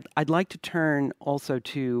 And I'd like to turn also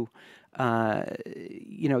to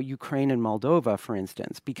Ukraine and Moldova, for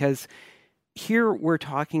instance, because here we're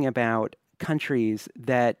talking about countries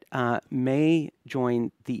that may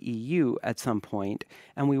join the EU at some point,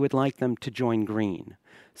 and we would like them to join green.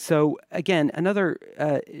 So again, another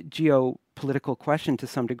geopolitical question to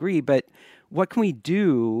some degree, but what can we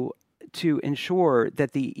do to ensure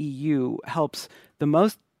that the EU helps the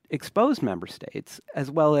most exposed member states,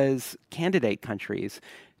 as well as candidate countries,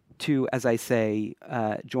 to, as I say,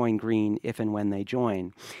 join green if and when they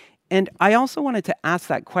join? And I also wanted to ask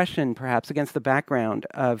that question, perhaps against the background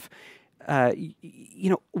of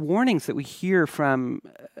warnings that we hear from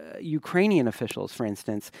Ukrainian officials, for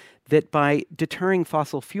instance, that by deterring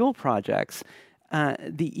fossil fuel projects,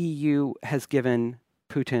 the EU has given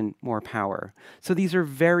Putin more power. So these are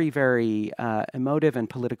very, very emotive and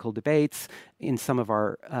political debates in some of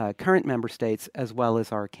our current member states as well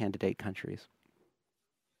as our candidate countries.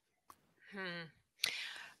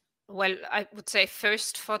 Well, I would say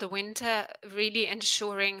first for the winter, really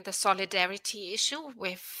ensuring the solidarity issue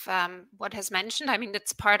with what has mentioned. I mean,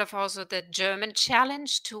 it's part of also the German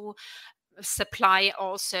challenge to supply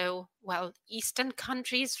also, Eastern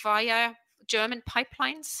countries via German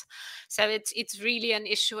pipelines. So it's really an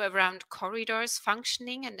issue around corridors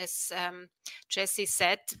functioning. And as Jessie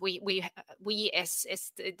said, we as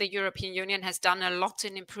the European Union has done a lot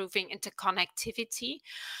in improving interconnectivity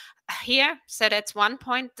here. So that's one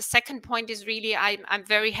point. The second point is really, I'm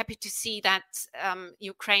very happy to see that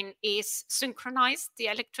Ukraine is synchronized. The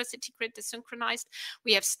electricity grid is synchronized.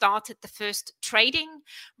 We have started the first trading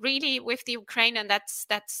really with the Ukraine, and that's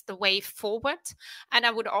the way forward. And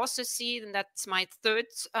I would also see, and that's my third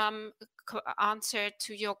answer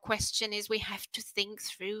to your question, is we have to think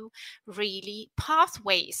through really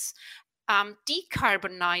pathways,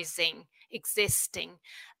 decarbonizing existing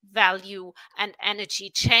value and energy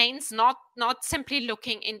chains, not simply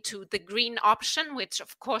looking into the green option, which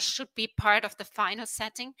of course should be part of the final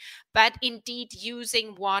setting, but indeed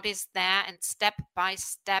using what is there and step by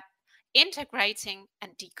step integrating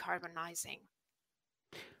and decarbonizing.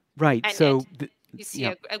 Right. And so you see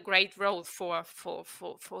a great role for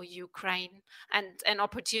Ukraine and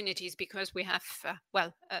opportunities, because we have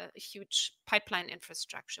a huge pipeline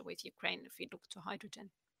infrastructure with Ukraine if we look to hydrogen.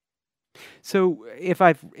 So if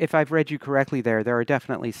I've read you correctly there are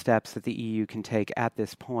definitely steps that the EU can take at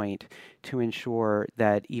this point to ensure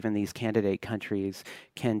that even these candidate countries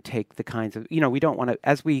can take the kinds of, we don't want to,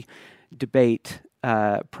 as we debate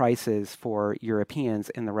prices for Europeans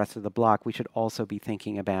in the rest of the bloc, we should also be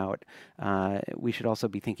thinking about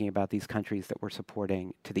these countries that we're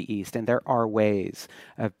supporting to the east, and there are ways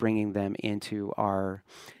of bringing them into a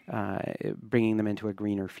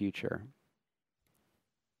greener future.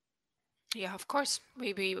 Yeah, of course.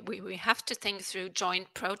 We have to think through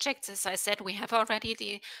joint projects. As I said, we have already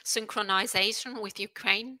the synchronization with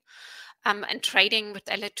Ukraine, and trading with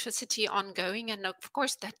electricity ongoing. And of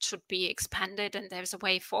course, that should be expanded, and there's a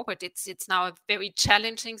way forward. It's now a very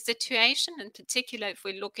challenging situation, in particular if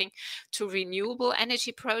we're looking to renewable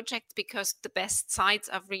energy projects, because the best sites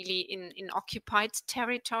are really in occupied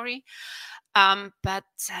territory. But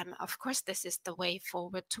of course, this is the way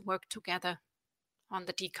forward to work together on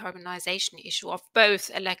the decarbonization issue of both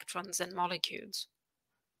electrons and molecules.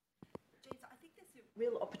 James, I think there's a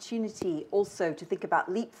real opportunity also to think about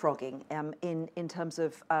leapfrogging in terms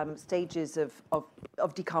of stages of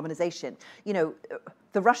decarbonization. You know,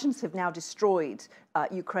 the Russians have now destroyed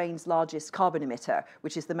Ukraine's largest carbon emitter,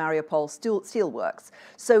 which is the Mariupol steelworks.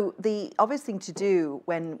 So the obvious thing to do,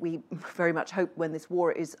 when we very much hope when this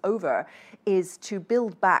war is over, is to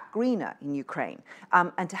build back greener in Ukraine,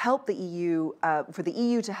 and to help the EU, for the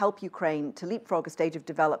EU to help Ukraine to leapfrog a stage of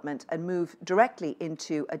development and move directly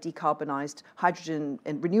into a decarbonized hydrogen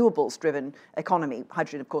and renewables-driven economy.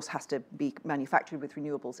 Hydrogen, of course, has to be manufactured with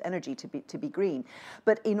renewables energy to be green.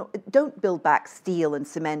 But don't build back steel and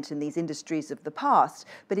cement and these industries of the past,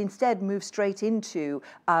 but instead move straight into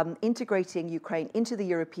integrating Ukraine into the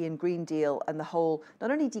European Green Deal and the whole, not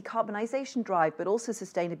only decarbonization drive, but also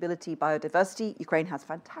sustainability, biodiversity. Ukraine has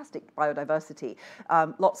fantastic biodiversity,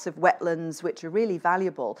 lots of wetlands, which are really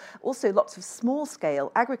valuable. Also lots of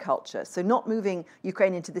small-scale agriculture, so not moving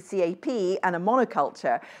Ukraine into the CAP and a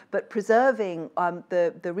monoculture, but preserving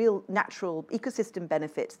the real natural ecosystem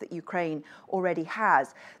benefits that Ukraine already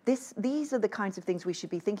has. These are the kinds of things we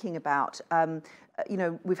should be thinking about. You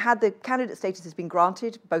know, we've had the candidate status has been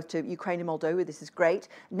granted both to Ukraine and Moldova. This is great.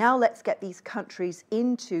 Now let's get these countries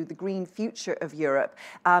into the green future of Europe.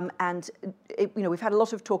 You know, we've had a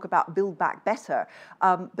lot of talk about build back better,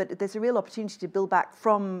 but there's a real opportunity to build back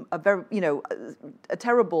from a very, you know, a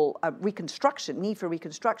terrible need for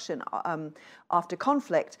reconstruction after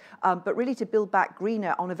conflict, but really to build back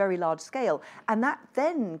greener on a very large scale. And that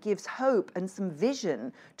then gives hope and some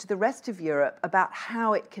vision to the rest of Europe about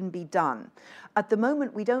how it can be done. At the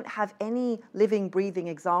moment, we don't have any living, breathing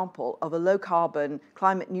example of a low-carbon,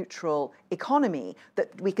 climate-neutral economy that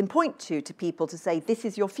we can point to people to say, this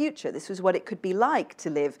is your future, this is what it could be like to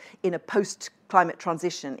live in a post-climate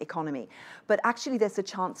transition economy. But actually, there's a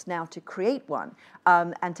chance now to create one,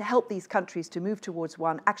 and to help these countries to move towards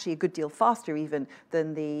one actually a good deal faster even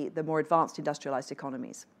than the more advanced industrialized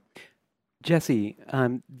economies. Jessie,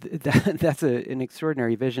 that's an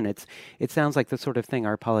extraordinary vision. It sounds like the sort of thing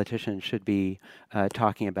our politicians should be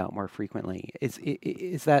talking about more frequently.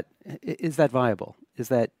 Is that viable? Is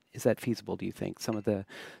that feasible? Do you think some of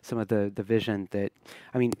the vision that,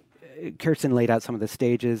 I mean, Kirsten laid out some of the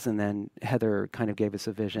stages, and then Heather kind of gave us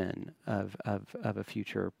a vision of a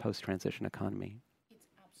future post-transition economy. It's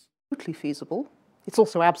absolutely feasible. It's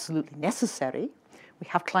also absolutely necessary. We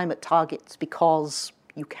have climate targets because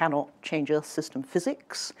you cannot change Earth system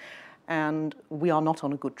physics, and we are not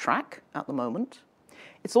on a good track at the moment.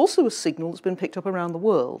 It's also a signal that's been picked up around the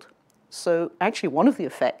world. So actually one of the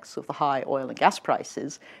effects of the high oil and gas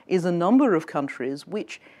prices is a number of countries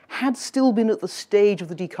which had still been at the stage of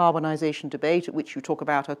the decarbonization debate at which you talk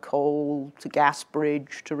about a coal to gas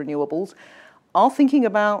bridge to renewables, are thinking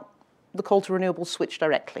about the coal to renewables switch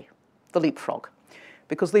directly, the leapfrog,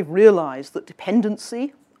 because they've realized that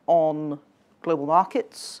dependency on global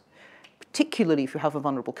markets, particularly if you have a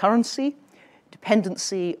vulnerable currency,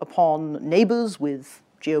 dependency upon neighbors with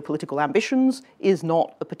geopolitical ambitions is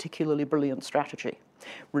not a particularly brilliant strategy.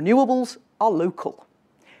 Renewables are local.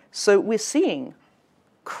 So we're seeing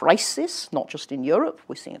crisis, not just in Europe,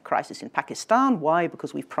 we're seeing a crisis in Pakistan. Why?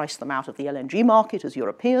 Because we've priced them out of the LNG market as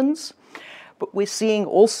Europeans. But we're seeing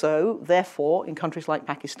also, therefore, in countries like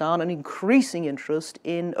Pakistan, an increasing interest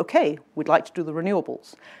in, okay, we'd like to do the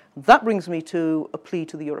renewables. That brings me to a plea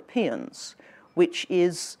to the Europeans, which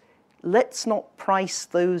is, let's not price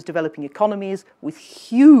those developing economies with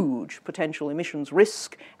huge potential emissions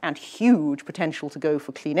risk and huge potential to go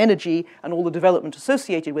for clean energy and all the development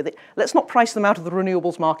associated with it. Let's not price them out of the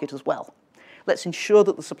renewables market as well. Let's ensure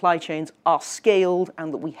that the supply chains are scaled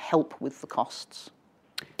and that we help with the costs.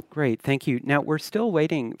 Great, thank you. Now we're still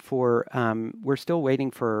waiting for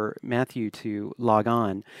Matthew to log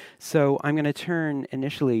on. So I'm going to turn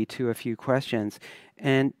initially to a few questions,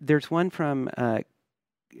 and there's one from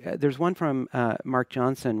Mark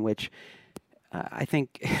Johnson, which I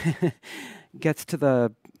think gets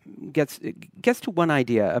to one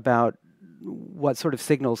idea about what sort of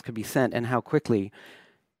signals could be sent and how quickly.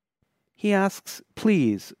 He asks,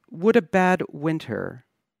 please, would a bad winter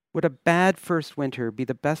Would a bad first winter be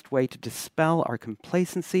the best way to dispel our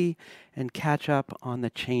complacency and catch up on the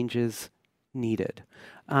changes needed?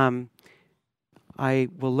 I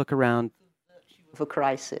will look around. Of a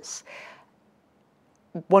crisis.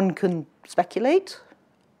 One can speculate.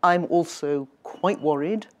 I'm also quite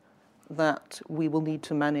worried that we will need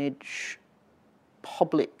to manage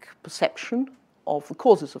public perception of the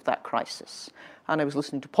causes of that crisis. And I was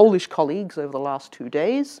listening to Polish colleagues over the last 2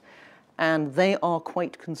 days, and they are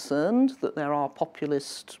quite concerned that there are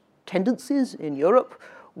populist tendencies in Europe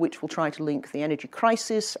which will try to link the energy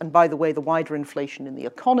crisis and, by the way, the wider inflation in the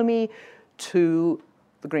economy to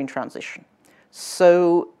the green transition.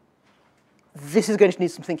 So this is going to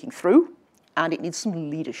need some thinking through, and it needs some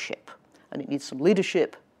leadership. And it needs some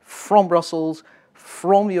leadership from Brussels,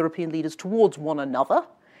 from European leaders towards one another,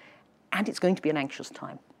 and it's going to be an anxious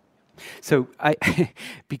time. So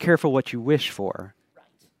be careful what you wish for.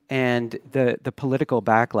 And the political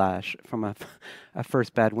backlash from a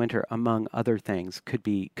first bad winter, among other things, could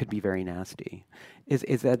be very nasty.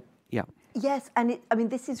 Is that, yeah? Yes, and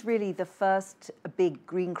this is really the first big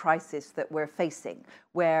green crisis that we're facing,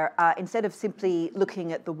 where instead of simply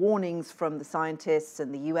looking at the warnings from the scientists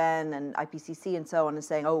and the UN and IPCC and so on and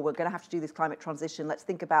saying, oh, we're going to have to do this climate transition, let's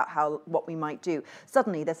think about what we might do.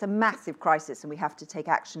 Suddenly there's a massive crisis and we have to take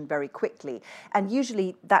action very quickly. And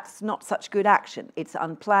usually that's not such good action. It's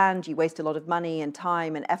unplanned, you waste a lot of money and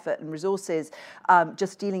time and effort and resources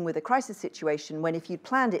just dealing with a crisis situation, when if you'd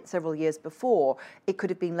planned it several years before, it could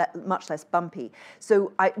have been much less bumpy.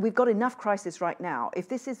 So we've got enough crisis right now. If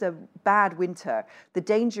this is a bad winter, the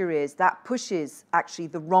danger is that pushes actually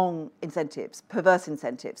the wrong incentives, perverse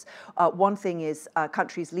incentives. One thing is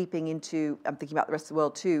countries leaping into, I'm thinking about the rest of the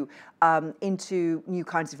world too, into new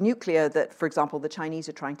kinds of nuclear that, for example, the Chinese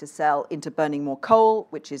are trying to sell into burning more coal,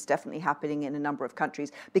 which is definitely happening in a number of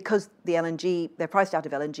countries because the LNG, they're priced out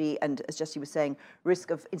of LNG, and as Jessie was saying,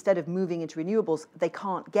 risk of, instead of moving into renewables, they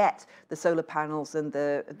can't get the solar panels and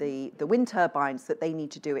the wind turbines that they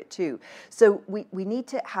need to do it too. So we need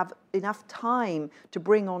to have enough time to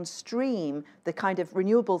bring on stream the kind of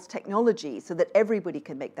renewables technology so that everybody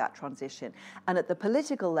can make that transition. And at the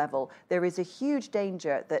political level, there is a huge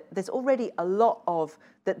danger that there's already a lot of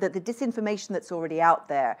the disinformation that's already out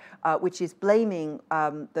there, which is blaming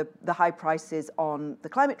the high prices on the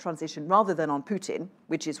climate transition rather than on Putin,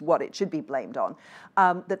 which is what it should be blamed on,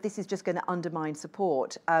 that this is just going to undermine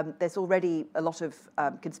support. There's already a lot of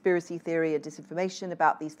conspiracy theory and disinformation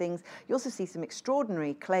about these things. You also see some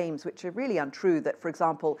extraordinary claims which are really untrue, that, for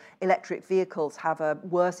example, electric vehicles have a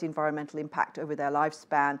worse environmental impact over their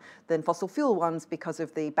lifespan than fossil fuel ones because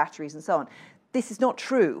of the batteries and so on. This is not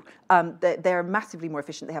true. They're massively more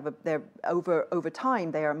efficient. They're over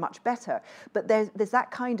time, they are much better. But there's that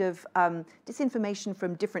kind of disinformation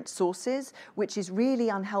from different sources, which is really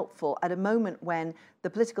unhelpful at a moment when the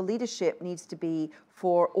political leadership needs to be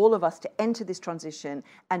for all of us to enter this transition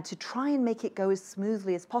and to try and make it go as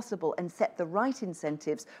smoothly as possible and set the right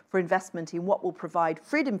incentives for investment in what will provide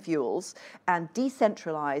freedom fuels and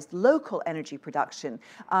decentralized local energy production,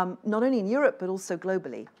 not only in Europe, but also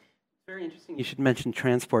globally. Very interesting. You should mention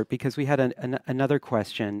transport, because we had another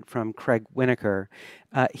question from Craig Winokur.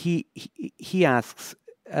 He asks,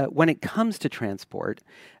 when it comes to transport,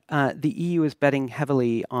 the EU is betting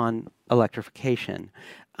heavily on electrification.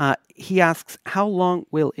 He asks, how long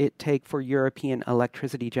will it take for European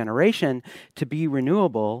electricity generation to be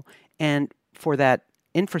renewable and for that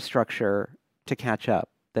infrastructure to catch up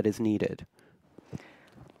that is needed?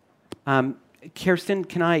 Kirsten,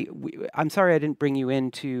 I'm sorry I didn't bring you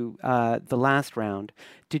into the last round.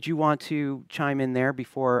 Did you want to chime in there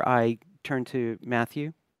before I turn to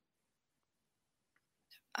Matthew?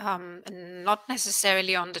 Not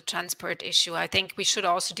necessarily on the transport issue. I think we should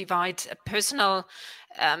also divide personal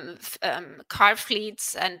car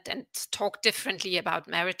fleets and talk differently about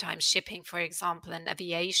maritime shipping, for example, and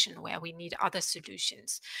aviation, where we need other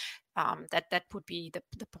solutions. That would be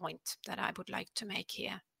the point that I would like to make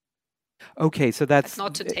here. Okay, so that's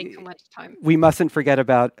not to take too much time. We mustn't forget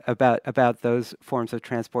about those forms of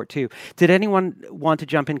transport too. Did anyone want to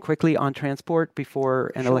jump in quickly on transport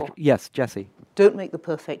before an Sure. Yes, Jessie. Don't make the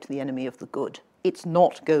perfect the enemy of the good. It's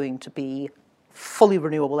not going to be fully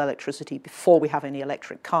renewable electricity before we have any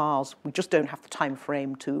electric cars. We just don't have the time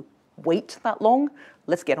frame to wait that long.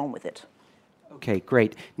 Let's get on with it. Okay,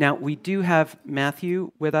 great. Now, we do have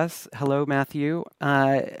Matthew with us. Hello, Matthew.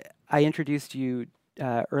 I introduced you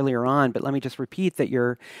earlier on, but let me just repeat that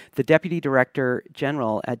you're the Deputy Director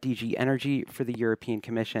General at DG Energy for the European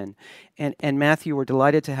Commission. And Matthew, we're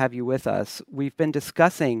delighted to have you with us. We've been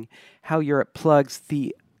discussing how Europe plugs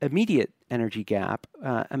the immediate energy gap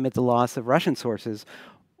amid the loss of Russian sources,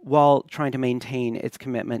 while trying to maintain its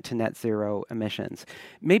commitment to net zero emissions.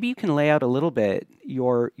 Maybe you can lay out a little bit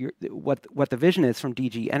what the vision is from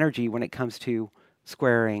DG Energy when it comes to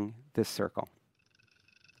squaring this circle.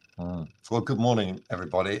 Well, good morning,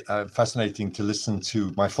 everybody. Fascinating to listen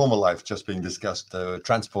to my former life just being discussed,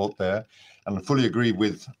 transport there, and I fully agree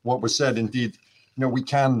with what was said. Indeed, we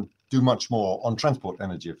can do much more on transport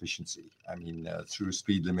energy efficiency. I mean, through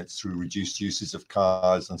speed limits, through reduced uses of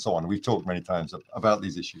cars and so on. We've talked many times about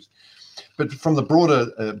these issues. But from the broader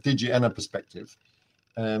DG Energy perspective,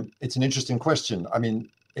 it's an interesting question. I mean,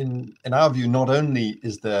 in our view, not only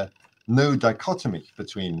is there no dichotomy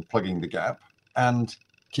between plugging the gap and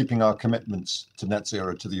keeping our commitments to net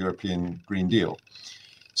zero to the European Green Deal.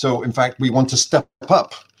 So, in fact, we want to step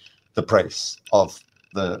up the pace of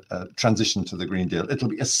the transition to the Green Deal. It'll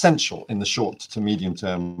be essential in the short to medium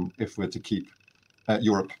term if we're to keep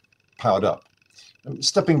Europe powered up.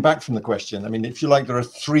 Stepping back from the question, I mean, if you like, there are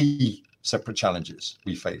three separate challenges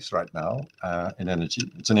we face right now in energy.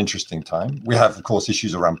 It's an interesting time. We have, of course,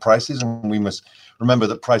 issues around prices, and we must remember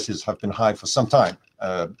that prices have been high for some time,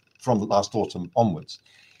 from the last autumn onwards.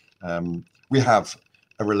 We have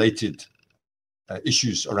a related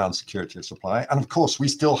issues around security of supply. And of course, we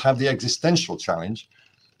still have the existential challenge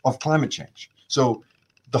of climate change. So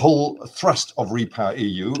the whole thrust of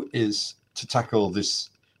REPowerEU is to tackle this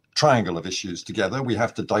triangle of issues together. We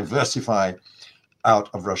have to diversify out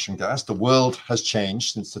of Russian gas. The world has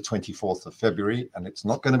changed since the 24th of February, and it's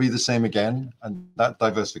not going to be the same again. And that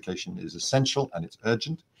diversification is essential and it's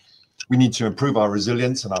urgent. We need to improve our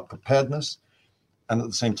resilience and our preparedness. And at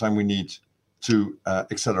the same time, we need to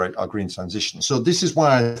accelerate our green transition. So this is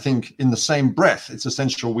why I think in the same breath, it's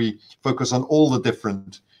essential we focus on all the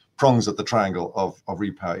different prongs of the triangle of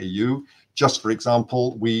REPowerEU. Just for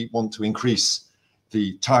example, we want to increase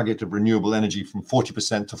the target of renewable energy from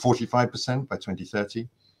 40% to 45% by 2030.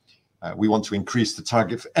 We want to increase the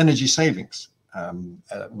target for energy savings.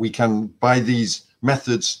 We can, by these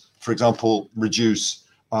methods, for example, reduce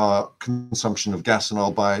our consumption of gas and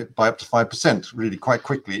oil by up to 5%, really quite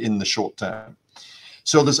quickly in the short term.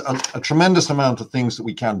 So there's a tremendous amount of things that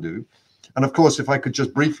we can do. And of course, if I could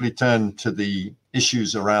just briefly turn to the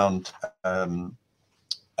issues around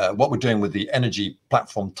what we're doing with the Energy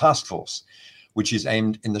Platform Task Force, which is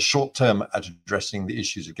aimed in the short term at addressing the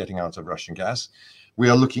issues of getting out of Russian gas. We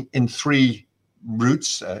are looking in three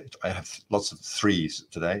routes. I have lots of threes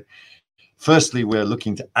today. Firstly, we're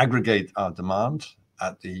looking to aggregate our demand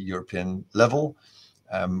at the European level,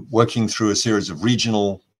 working through a series of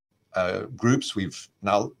regional groups. We've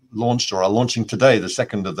now launched, or are launching today, the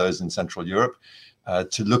second of those in Central Europe,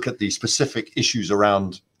 to look at the specific issues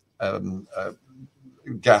around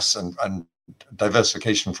gas and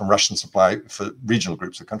diversification from Russian supply for regional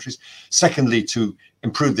groups of countries. Secondly, to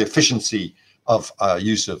improve the efficiency of our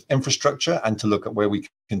use of infrastructure and to look at where we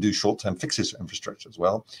can do short-term fixes for infrastructure as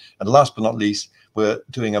well. And last but not least, we're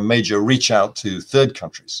doing a major reach out to third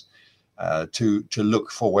countries to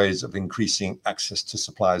look for ways of increasing access to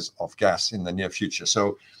supplies of gas in the near future.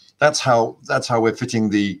 So that's how we're fitting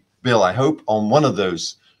the bill, I hope, on one of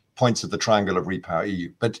those points of the triangle of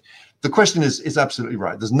REPowerEU. But the question is absolutely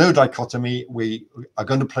right. There's no dichotomy. We are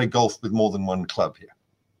going to play golf with more than one club here.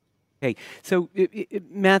 Okay, so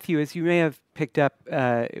Matthew, as you may have picked up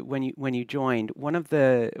when you joined, one of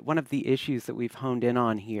the issues that we've honed in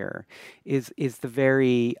on here is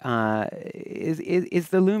the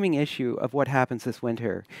looming issue of what happens this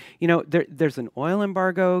winter. You know, there's an oil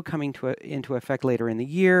embargo coming into effect later in the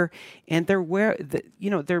year, and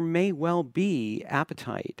there may well be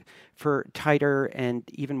appetite for tighter and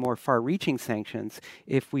even more far-reaching sanctions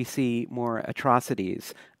if we see more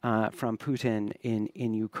atrocities from Putin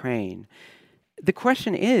in Ukraine. The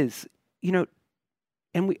question is, you know,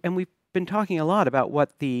 and we've been talking a lot about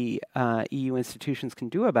what the EU institutions can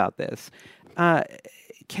do about this.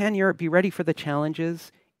 Can Europe be ready for the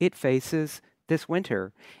challenges it faces this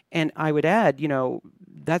winter? And I would add, you know,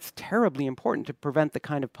 that's terribly important to prevent the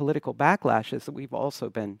kind of political backlashes that we've also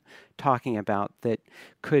been talking about that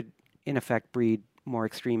could, in effect, breed more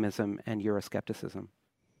extremism and Euroscepticism.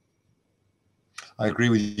 I agree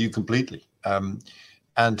with you completely. And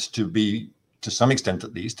to some extent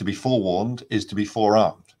at least, to be forewarned is to be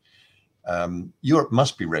forearmed. Europe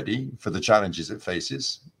must be ready for the challenges it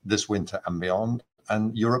faces this winter and beyond,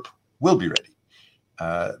 and Europe will be ready.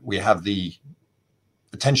 We have the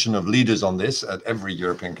attention of leaders on this at every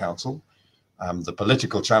European Council. The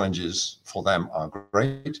political challenges for them are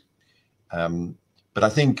great. But I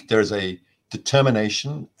think there's a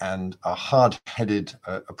determination and a hard-headed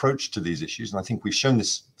approach to these issues. And I think we've shown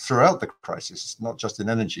this throughout the crisis, not just in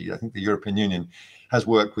energy. I think the European Union has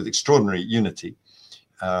worked with extraordinary unity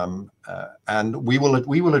and we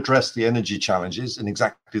will address the energy challenges in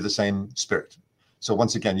exactly the same spirit. So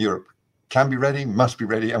once again, Europe can be ready, must be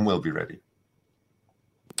ready, and will be ready.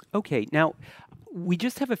 Okay, now we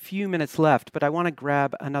just have a few minutes left, but I want to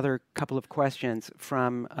grab another couple of questions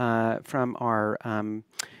from our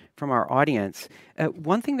audience.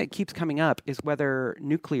 One thing that keeps coming up is whether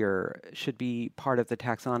nuclear should be part of the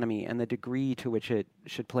taxonomy and the degree to which it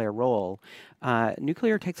should play a role.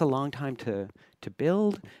 Nuclear takes a long time to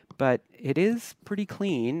build, but it is pretty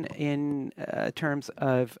clean in terms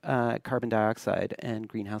of carbon dioxide and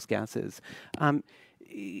greenhouse gases. I'm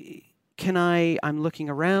looking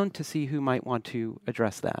around to see who might want to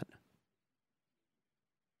address that.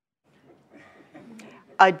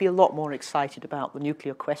 I'd be a lot more excited about the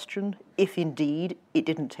nuclear question if indeed it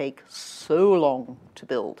didn't take so long to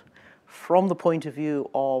build. From the point of view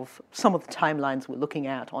of some of the timelines we're looking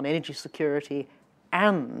at on energy security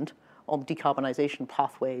and on decarbonization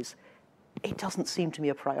pathways, it doesn't seem to me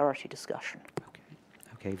a priority discussion.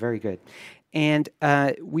 Okay, very good. And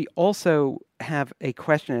we also have a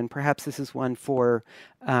question, and perhaps this is one for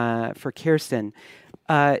Kirsten.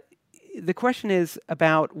 The question is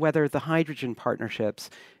about whether the hydrogen partnerships,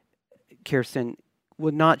 Kirsten,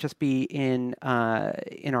 would not just be in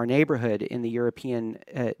our neighborhood, in the European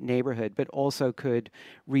neighborhood, but also could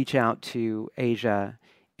reach out to Asia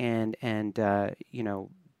and to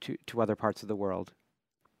other parts of the world.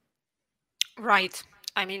 Right.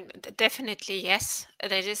 I mean, definitely yes.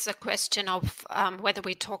 There is a question of whether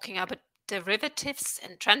we're talking about derivatives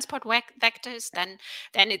and transport vectors, then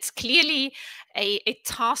it's clearly a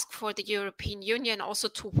task for the European Union also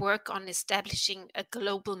to work on establishing a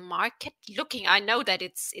global market. I know that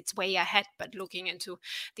it's way ahead, but looking into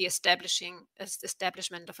the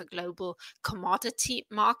establishment of a global commodity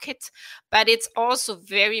market. But it's also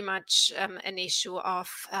very much an issue of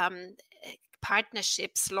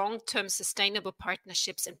partnerships, long-term sustainable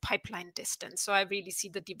partnerships in pipeline distance. So I really see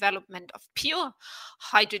the development of pure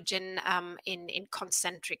hydrogen in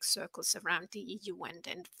concentric circles around the EU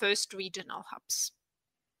and first regional hubs.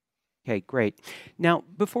 Okay, great. Now,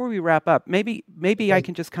 before we wrap up, maybe I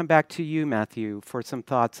can just come back to you, Matthew, for some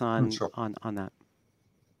thoughts on that.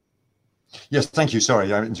 Yes, thank you.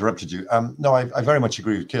 Sorry, I interrupted you. No, I very much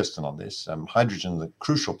agree with Kirsten on this. Hydrogen is a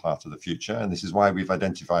crucial part of the future, and this is why we've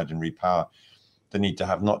identified in Repower the need to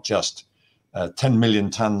have not just 10 million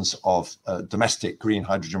tons of domestic green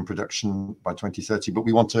hydrogen production by 2030, but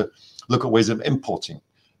we want to look at ways of importing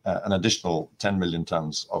an additional 10 million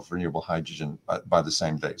tons of renewable hydrogen by the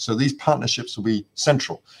same date. So these partnerships will be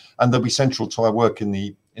central, and they'll be central to our work in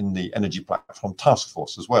the Energy Platform Task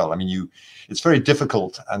Force as well. I mean, it's very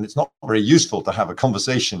difficult and it's not very useful to have a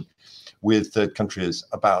conversation with third countries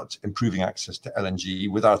about improving access to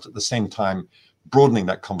LNG without at the same time broadening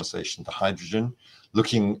that conversation to hydrogen,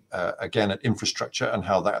 looking again at infrastructure and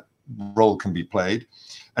how that role can be played.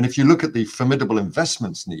 And if you look at the formidable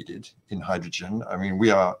investments needed in hydrogen, I mean, we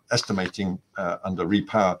are estimating under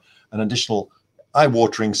Repower an additional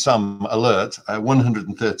eye-watering sum alert,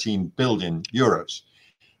 113 billion euros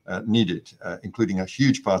needed, including a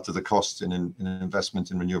huge part of the cost in investment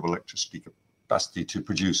in renewable electricity capacity to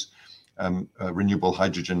produce renewable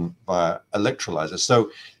hydrogen via electrolyzers. So,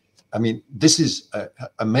 I mean, this is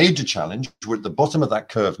a major challenge. We're at the bottom of that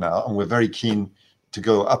curve now, and we're very keen to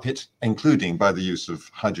go up it, including by the use of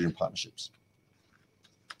hydrogen partnerships.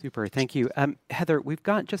 Super, thank you. Heather, we've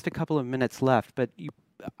got just a couple of minutes left, but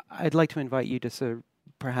I'd like to invite you to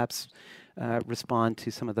perhaps respond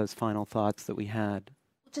to some of those final thoughts that we had.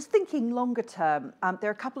 Just thinking longer term, there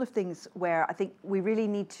are a couple of things where I think we really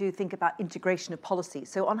need to think about integration of policy.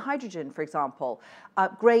 So on hydrogen, for example,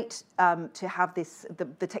 great to have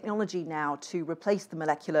the technology now to replace the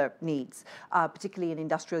molecular needs, particularly in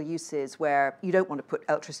industrial uses where you don't want to put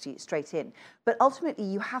electricity straight in. But ultimately,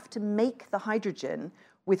 you have to make the hydrogen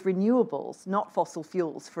with renewables, not fossil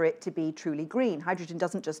fuels, for it to be truly green. Hydrogen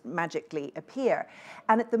doesn't just magically appear.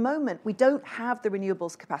 And at the moment, we don't have the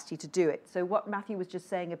renewables capacity to do it. So what Matthew was just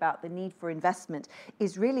saying about the need for investment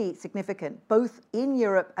is really significant, both in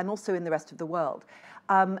Europe and also in the rest of the world.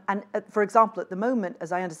 For example, at the moment,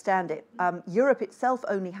 as I understand it, Europe itself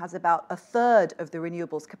only has about a third of the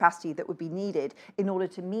renewables capacity that would be needed in order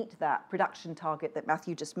to meet that production target that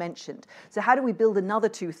Matthew just mentioned. So how do we build another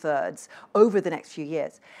 2/3 over the next few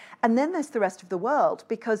years? And then there's the rest of the world,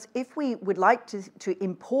 because if we would like to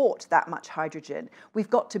import that much hydrogen, we've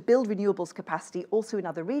got to build renewables capacity also in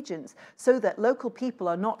other regions so that local people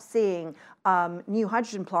are not seeing new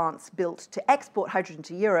hydrogen plants built to export hydrogen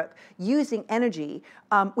to Europe using energy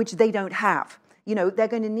which they don't have. You know, they're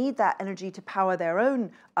going to need that energy to power their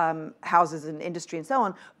own houses and industry and so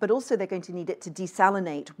on, but also they're going to need it to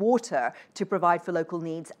desalinate water to provide for local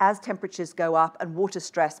needs as temperatures go up and water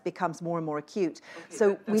stress becomes more and more acute. Okay,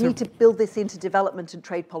 so we need to build this into development and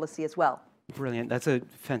trade policy as well. Brilliant. That's a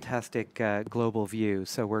fantastic global view.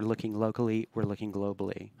 So we're looking locally, we're looking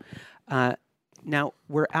globally. Now,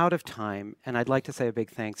 we're out of time, and I'd like to say a big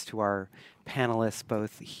thanks to our panelists,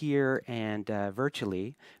 both here and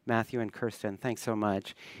virtually, Matthew and Kirsten. Thanks so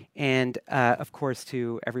much. And, of course,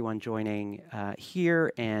 to everyone joining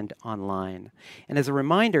here and online. And as a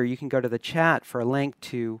reminder, you can go to the chat for a link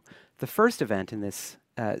to the first event in this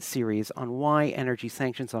series on why energy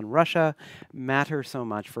sanctions on Russia matter so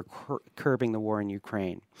much for curbing the war in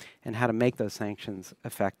Ukraine and how to make those sanctions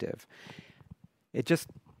effective. It just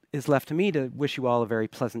is left to me to wish you all a very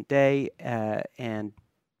pleasant day, and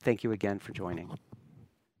thank you again for joining.